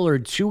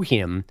tailored to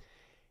him.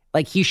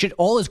 Like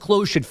all his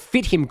clothes should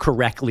fit him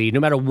correctly, no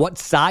matter what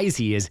size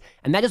he is.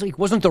 And that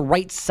wasn't the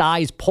right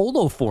size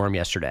polo for him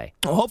yesterday.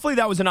 Well, hopefully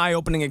that was an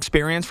eye-opening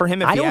experience for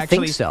him. I don't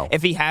think so.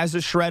 If he has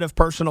a shred of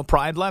personal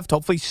pride left,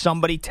 hopefully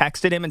somebody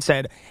texted him and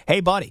said, "Hey,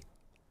 buddy,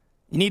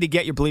 you need to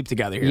get your bleep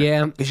together here.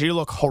 Yeah. Because you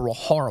look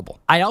horrible."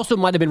 I also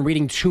might have been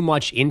reading too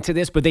much into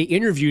this, but they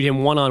interviewed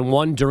him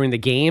one-on-one during the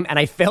game, and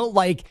I felt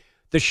like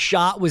the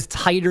shot was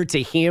tighter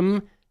to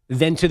him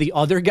than to the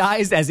other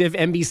guys, as if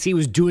NBC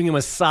was doing him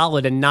a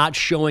solid and not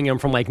showing him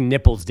from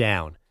nipples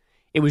down.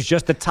 It was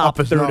just the top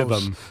third of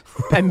him.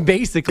 And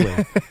basically.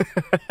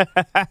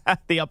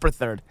 The upper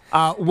third.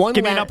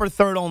 Give me an upper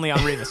third only on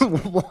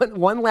Revis.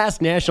 One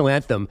last national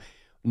anthem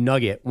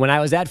nugget. When I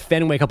was at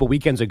Fenway a couple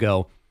weekends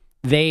ago,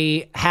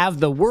 they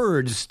have the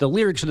lyrics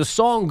of the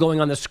song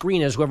going on the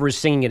screen as whoever is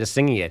singing it is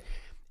singing it.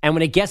 And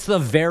when it gets to the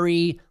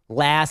very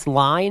last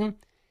line,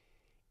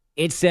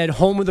 it said,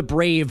 "Home of the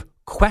Brave, ?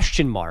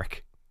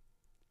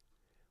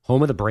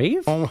 Home of the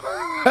Brave?" And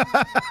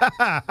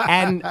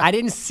I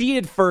didn't see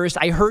it at first.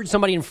 I heard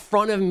somebody in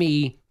front of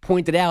me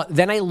point it out.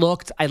 Then I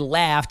looked, I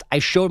laughed, I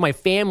showed my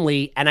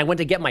family, and I went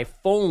to get my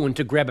phone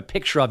to grab a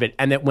picture of it,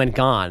 and it went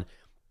gone.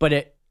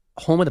 But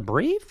Home of the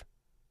Brave?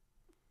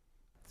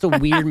 It's a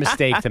weird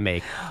mistake to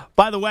make.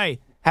 By the way,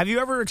 have you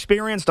ever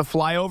experienced a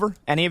flyover?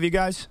 Any of you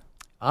guys?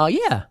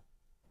 Yeah.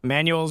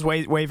 Emmanuel's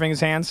waving his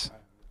hands.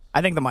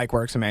 I think the mic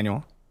works,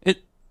 Emmanuel.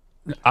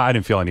 I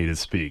didn't feel I needed to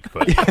speak,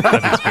 but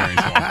I've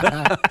experienced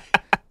one.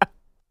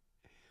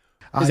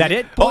 Is that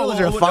it? Paul, was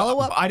there a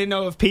follow-up? I didn't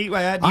know if Pete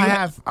had. I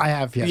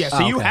have, yes. Yeah,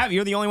 so you have.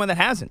 You're the only one that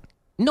hasn't.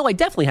 No, I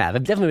definitely have.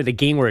 I've definitely had a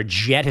game where a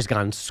jet has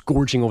gone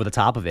scorching over the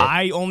top of it.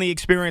 I only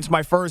experienced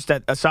my first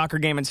at a soccer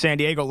game in San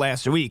Diego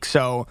last week,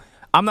 so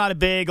I'm not a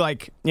big,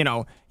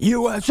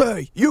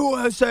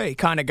 USA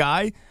kind of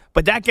guy.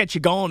 But that gets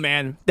you going,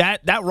 man.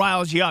 That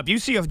riles you up. You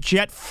see a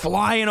jet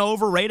flying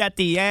over right at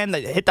the end,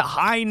 that hit the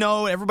high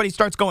note, everybody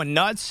starts going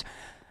nuts.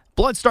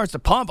 Blood starts to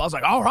pump. I was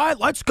like, all right,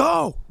 let's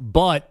go.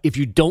 But if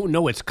you don't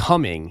know it's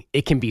coming,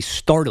 it can be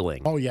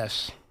startling. Oh,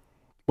 yes.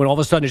 When all of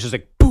a sudden it's just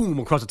like boom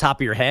across the top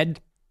of your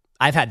head.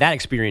 I've had that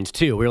experience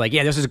too. We're like,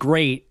 yeah, this is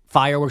great,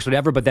 fireworks,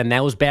 whatever, but then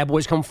those bad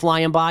boys come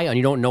flying by and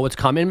you don't know what's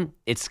coming.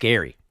 It's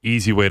scary.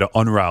 Easy way to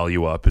unrile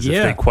you up is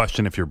if they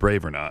question if you're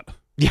brave or not.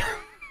 Yeah.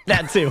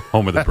 That too.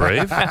 Home of the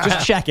Brave?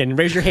 Just checking.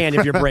 Raise your hand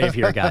if you're brave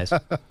here, guys.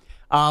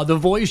 The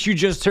voice you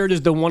just heard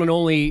is the one and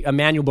only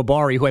Emmanuel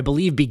Babari, who I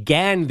believe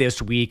began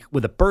this week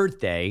with a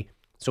birthday.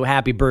 So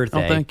happy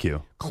birthday. Oh, thank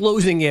you.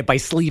 Closing it by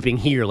sleeping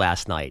here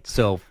last night.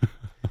 So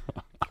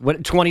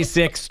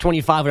 26,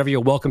 25, whatever,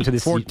 you're welcome to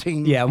this.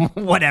 14. Yeah,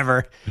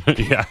 whatever.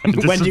 Yeah.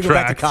 When do you go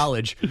back to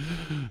college?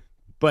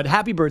 But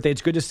happy birthday.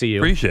 It's good to see you.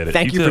 Appreciate it.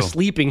 Thank you too. for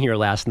sleeping here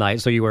last night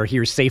so you were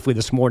here safely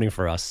this morning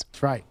for us.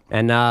 That's right.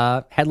 And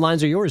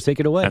headlines are yours. Take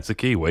it away. That's the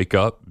key. Wake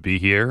up, be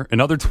here.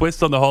 Another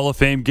twist on the Hall of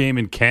Fame game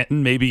in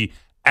Canton. Maybe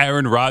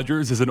Aaron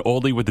Rodgers is an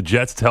oldie with the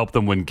Jets to help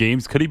them win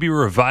games. Could he be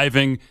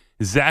reviving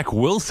Zach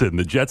Wilson?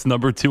 The Jets'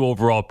 number 2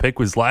 overall pick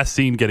was last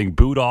seen getting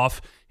booed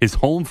off his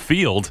home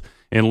field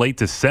in late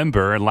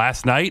December. And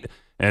last night,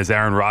 as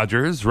Aaron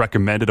Rodgers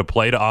recommended a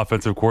play to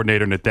offensive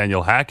coordinator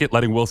Nathaniel Hackett,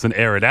 letting Wilson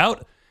air it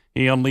out,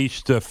 he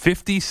unleashed a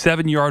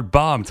 57-yard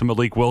bomb to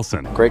Malik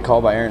Wilson. Great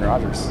call by Aaron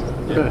Rodgers.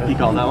 Yeah, he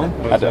called that one?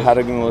 Had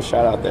to give him a little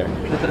shout out there.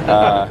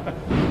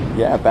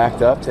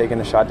 Backed up, taking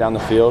a shot down the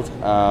field.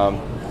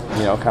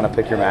 Kind of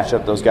pick your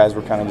matchup. Those guys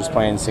were kind of just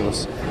playing single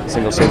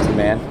safety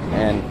man.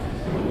 And,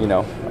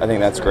 I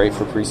think that's great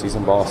for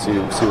preseason ball to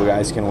see what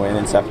guys can win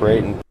and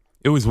separate.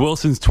 It was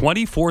Wilson's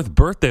 24th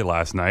birthday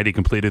last night. He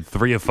completed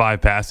 3 of 5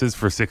 passes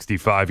for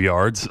 65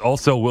 yards.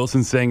 Also,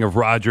 Wilson saying of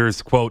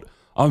Rodgers, quote,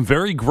 "I'm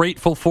very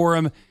grateful for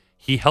him.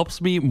 He helps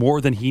me more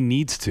than he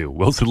needs to."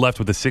 Wilson left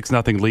with a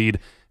 6-0 lead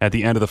at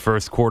the end of the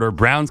first quarter.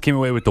 Browns came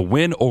away with the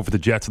win over the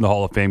Jets in the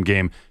Hall of Fame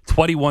game,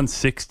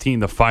 21-16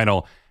 the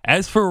final.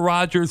 As for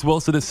Rodgers,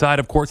 Wilson aside,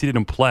 of course he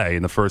didn't play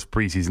in the first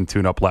preseason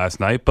tune-up last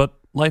night, but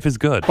life is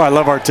good. Well, I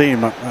love our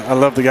team. I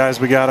love the guys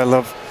we got. I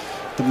love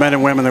the men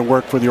and women that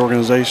work for the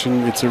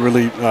organization. It's a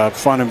really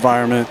fun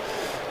environment.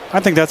 I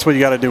think that's what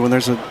you got to do when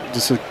there's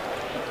just a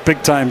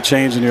big-time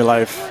change in your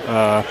life.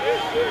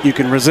 You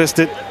can resist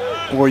it,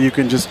 or you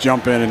can just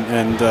jump in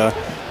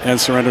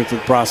and surrender to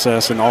the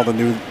process and all the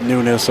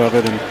newness of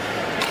it, and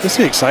just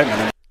the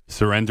excitement.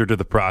 Surrender to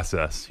the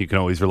process. You can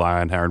always rely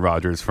on Aaron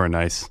Rodgers for a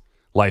nice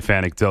life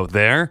anecdote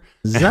there.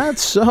 Is that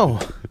so?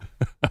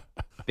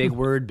 Big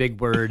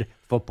word,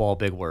 football,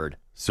 big word.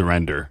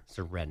 Surrender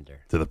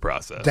to the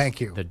process.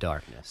 Thank you. The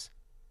darkness.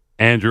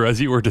 Andrew,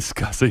 as you were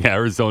discussing,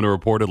 Arizona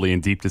reportedly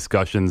in deep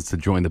discussions to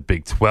join the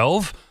Big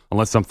 12.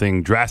 Unless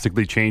something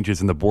drastically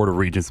changes in the Board of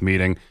Regents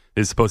meeting,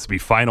 it is supposed to be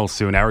final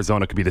soon.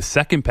 Arizona could be the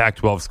second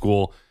Pac-12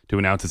 school to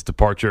announce its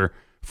departure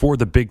for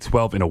the Big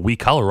 12 in a week.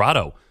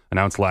 Colorado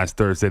announced last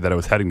Thursday that it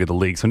was heading to the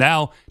league. So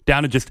now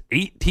down to just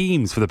 8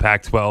 teams for the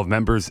Pac-12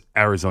 members,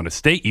 Arizona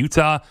State,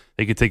 Utah.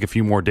 They could take a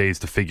few more days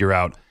to figure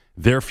out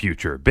their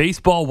future.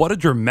 Baseball, what a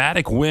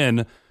dramatic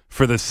win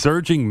for the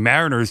surging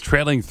Mariners,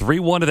 trailing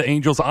 3-1 to the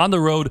Angels on the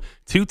road.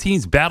 Two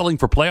teams battling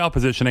for playoff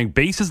positioning.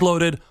 Bases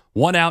loaded,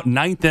 1 out,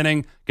 9th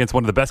inning against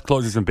one of the best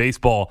closers in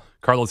baseball,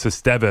 Carlos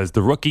Estevez.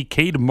 The rookie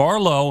Cade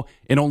Marlowe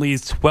in only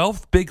his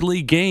 12th big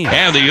league game.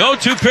 And the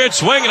 0-2 pitch,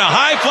 swinging a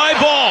high fly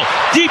ball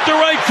deep to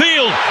right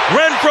field.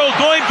 Renfroe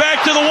going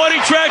back to the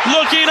warning track,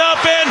 looking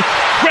up, and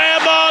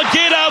Grandma,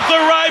 get out the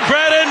rye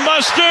bread and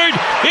mustard.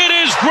 It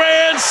is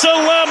grand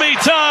salami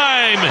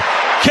time.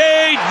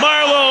 Cade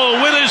Marlowe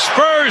with his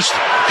first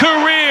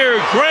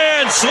career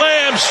grand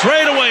slam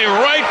straightaway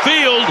right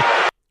field.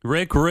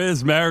 Rick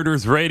Riz,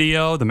 Mariners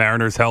Radio. The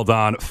Mariners held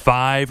on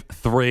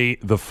 5-3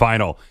 the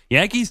final.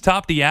 Yankees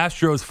topped the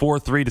Astros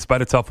 4-3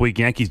 despite a tough week.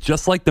 Yankees,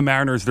 just like the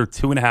Mariners, they're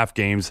 2.5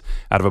 games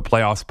out of a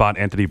playoff spot.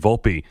 Anthony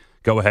Volpe,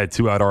 go-ahead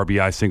 2-out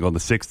RBI single in the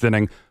 6th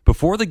inning.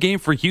 Before the game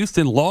for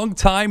Houston,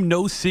 long-time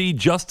no-see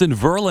Justin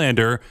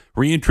Verlander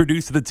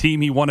reintroduced to the team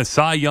he won a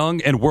Cy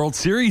Young and World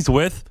Series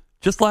with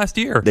just last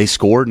year. They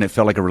scored, and it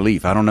felt like a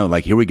relief. I don't know.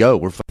 Like, here we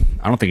go.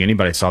 I don't think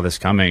anybody saw this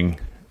coming.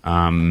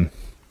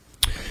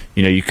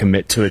 You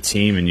commit to a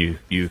team and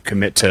you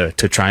commit to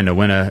trying to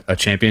win a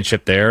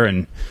championship there,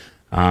 and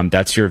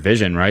that's your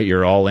vision, right?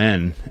 You're all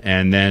in.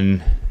 And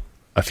then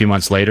a few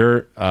months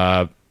later,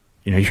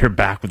 you're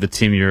back with the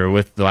team you were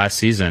with the last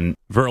season.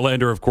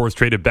 Verlander, of course,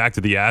 traded back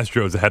to the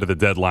Astros ahead of the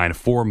deadline,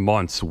 4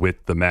 months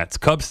with the Mets.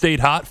 Cubs stayed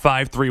hot,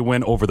 5-3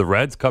 win over the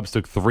Reds. Cubs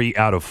took 3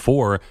 out of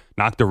 4,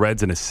 knocked the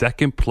Reds into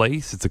second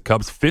place. It's a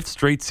Cubs' 5th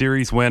straight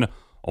series win,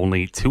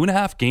 only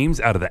 2.5 games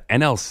out of the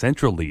NL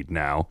Central lead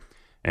now.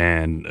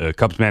 And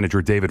Cubs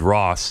manager David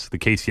Ross, the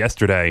case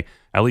yesterday,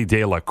 Ellie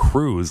De La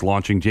Cruz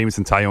launching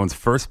Jameson Taillon's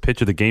first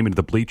pitch of the game into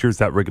the bleachers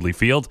at Wrigley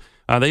Field.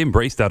 They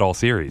embraced that all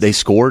series. They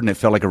scored, and it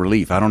felt like a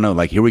relief. I don't know.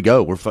 Like, here we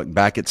go. We're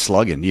back at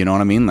slugging. You know what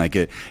I mean? Like,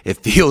 it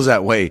feels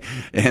that way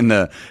in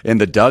the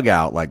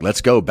dugout. Like, let's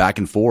go back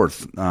and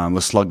forth.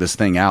 Let's slug this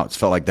thing out. It's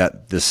felt like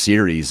that this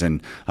series,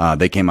 and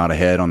they came out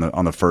ahead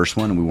on the first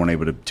one, and we weren't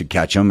able to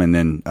catch them. And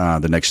then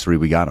the next 3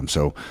 we got them.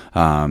 So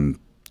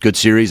good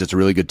series. It's a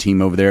really good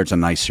team over there. It's a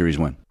nice series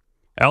win.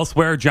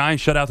 Elsewhere,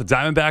 Giants shut out the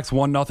Diamondbacks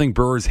 1-0.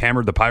 Brewers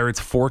hammered the Pirates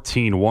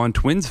 14-1.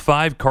 Twins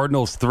 5,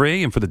 Cardinals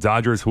 3. And for the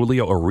Dodgers,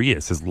 Julio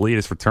Urias, his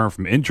latest return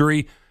from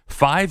injury.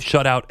 5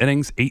 shutout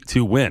innings,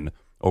 8-2 win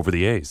over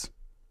the A's.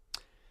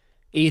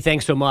 E,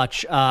 thanks so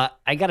much.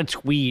 I got a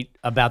tweet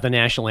about the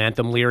national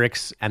anthem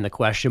lyrics and the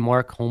question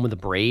mark, home of the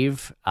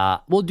brave.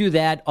 We'll do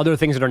that. Other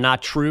things that are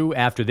not true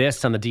after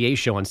this on the DA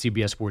Show on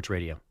CBS Sports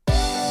Radio.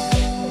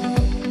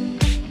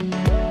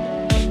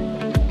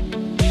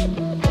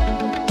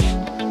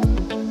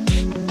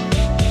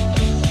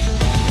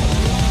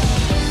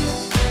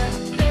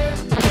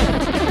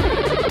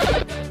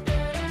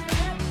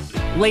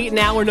 Late in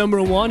hour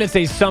number 1, it's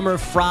a summer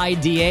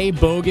fried DA,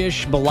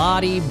 Bogish,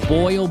 Bellotti,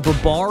 Boyle,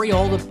 Barbari.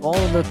 All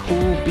of the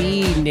cool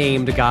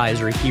B-named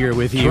guys are here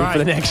with you for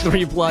the next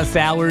 3+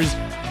 hours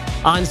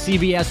on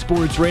CBS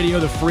Sports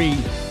Radio, the free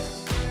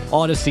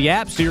Odyssey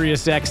app,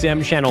 Sirius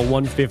XM channel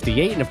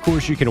 158. And, of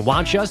course, you can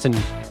watch us. And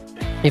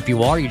if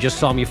you are, you just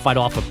saw me fight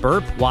off a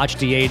burp,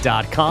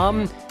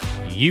 watchda.com,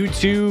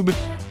 YouTube,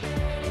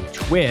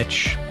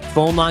 Twitch.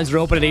 Phone lines are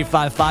open at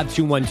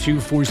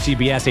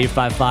 855-212-4CBS,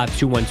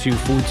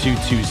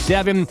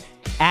 855-212-4227,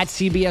 at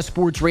CBS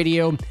Sports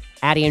Radio,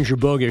 at Andrew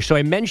Bogish. So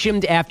I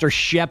mentioned after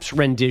Shep's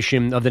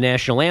rendition of the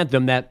national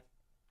anthem that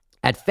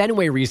at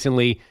Fenway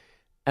recently,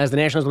 as the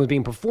national anthem was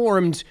being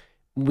performed,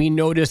 we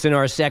noticed in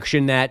our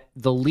section that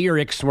the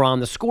lyrics were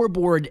on the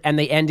scoreboard and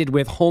they ended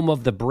with "Home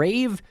of the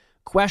Brave?" ?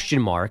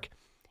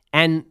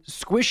 And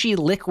Squishy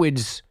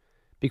Liquids,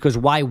 because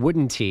why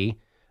wouldn't he,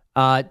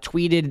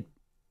 tweeted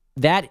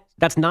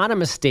that's not a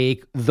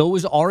mistake.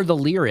 Those are the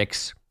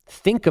lyrics.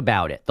 Think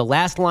about it. The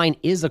last line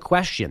is a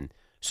question.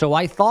 So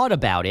I thought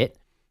about it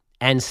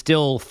and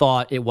still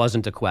thought it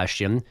wasn't a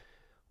question.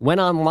 Went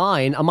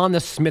online. I'm on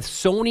the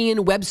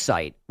Smithsonian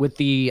website with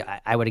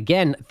I would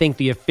again think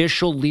the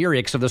official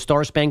lyrics of the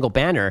Star Spangled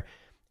Banner,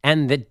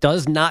 and that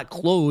does not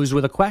close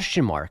with a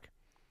question mark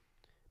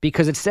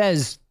because it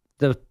says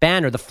the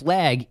banner, the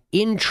flag,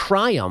 in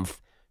triumph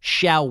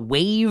shall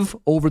wave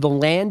over the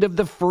land of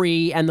the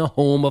free and the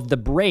home of the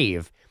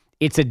brave.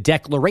 It's a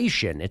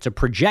declaration. It's a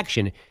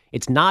projection.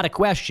 It's not a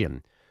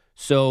question.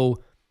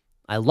 So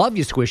I love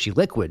you, Squishy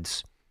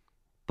Liquids,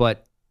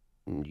 but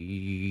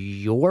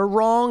you're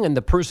wrong, and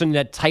the person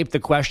that typed the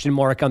question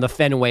mark on the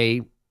Fenway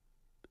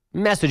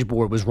message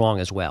board was wrong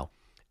as well.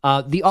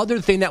 The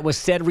other thing that was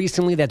said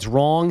recently that's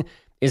wrong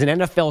is an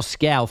NFL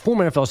scout,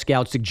 former NFL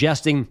scout,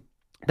 suggesting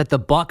that the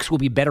Bucs will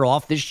be better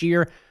off this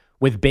year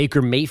with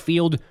Baker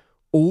Mayfield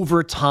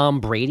over Tom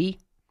Brady.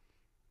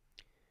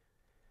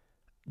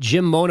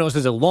 Jim Monos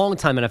is a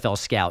longtime NFL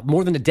scout,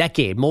 more than a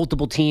decade,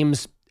 multiple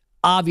teams,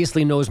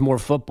 obviously knows more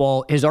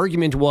football. His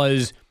argument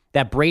was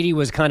that Brady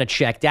was kind of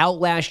checked out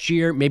last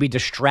year, maybe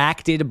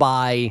distracted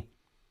by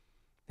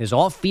his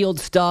off-field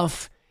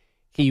stuff.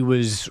 He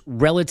was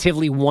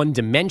relatively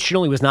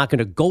one-dimensional. He was not going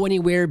to go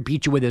anywhere,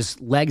 beat you with his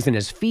legs and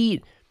his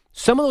feet.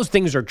 Some of those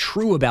things are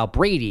true about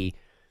Brady.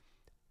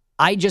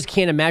 I just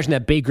can't imagine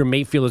that Baker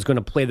Mayfield is going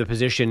to play the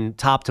position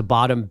top to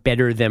bottom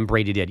better than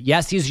Brady did.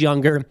 Yes, he's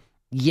younger.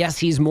 Yes,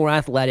 he's more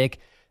athletic.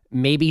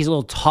 Maybe he's a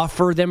little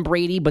tougher than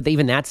Brady, but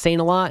even that's saying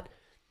a lot.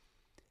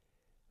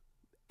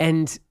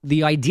 And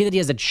the idea that he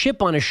has a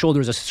chip on his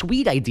shoulder is a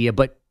sweet idea,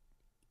 but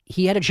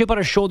he had a chip on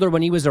his shoulder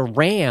when he was a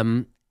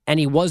Ram,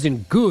 and he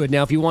wasn't good.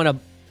 Now, if you want to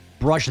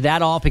brush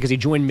that off because he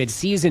joined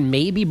midseason,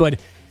 maybe, but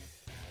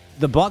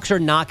the Bucs are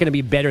not going to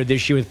be better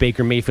this year with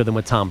Baker Mayfield than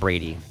with Tom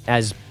Brady,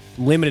 as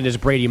limited as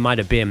Brady might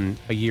have been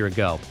a year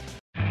ago.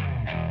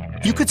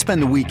 You could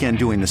spend the weekend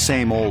doing the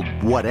same old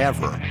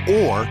whatever,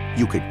 or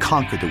you could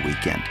conquer the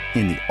weekend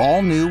in the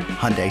all-new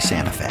Hyundai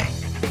Santa Fe.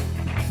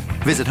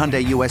 Visit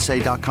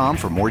HyundaiUSA.com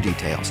for more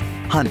details.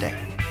 Hyundai,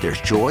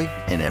 there's joy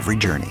in every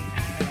journey.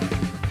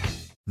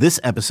 This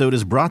episode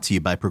is brought to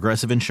you by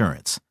Progressive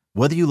Insurance.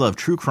 Whether you love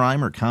true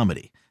crime or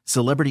comedy,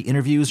 celebrity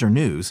interviews or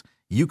news,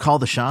 you call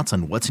the shots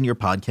on what's in your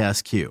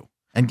podcast queue.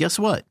 And guess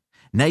what?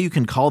 Now you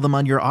can call them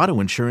on your auto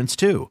insurance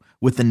too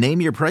with the Name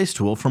Your Price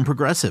tool from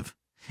Progressive.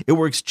 It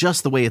works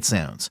just the way it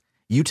sounds.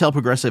 You tell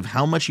Progressive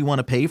how much you want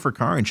to pay for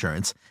car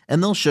insurance,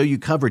 and they'll show you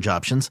coverage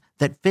options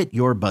that fit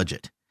your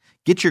budget.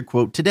 Get your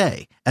quote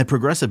today at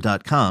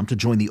Progressive.com to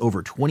join the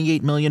over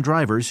 28 million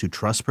drivers who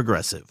trust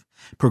Progressive.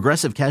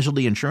 Progressive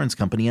Casualty Insurance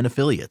Company and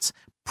Affiliates.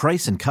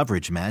 Price and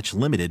coverage match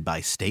limited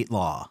by state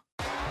law.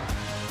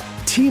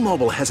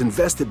 T-Mobile has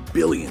invested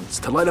billions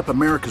to light up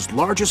America's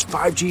largest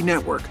 5G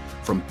network,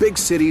 from big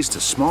cities to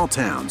small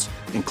towns,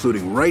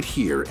 including right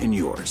here in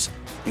yours.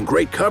 And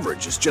great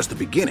coverage is just the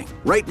beginning.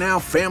 Right now,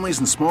 families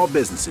and small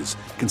businesses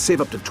can save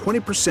up to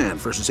 20%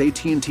 versus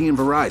AT&T and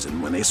Verizon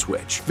when they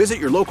switch. Visit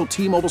your local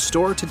T-Mobile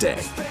store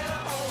today.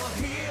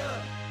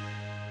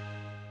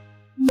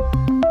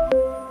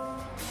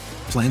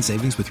 Plan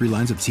savings with 3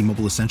 lines of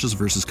T-Mobile Essentials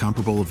versus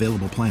comparable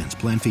available plans.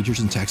 Plan features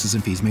and taxes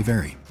and fees may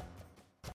vary.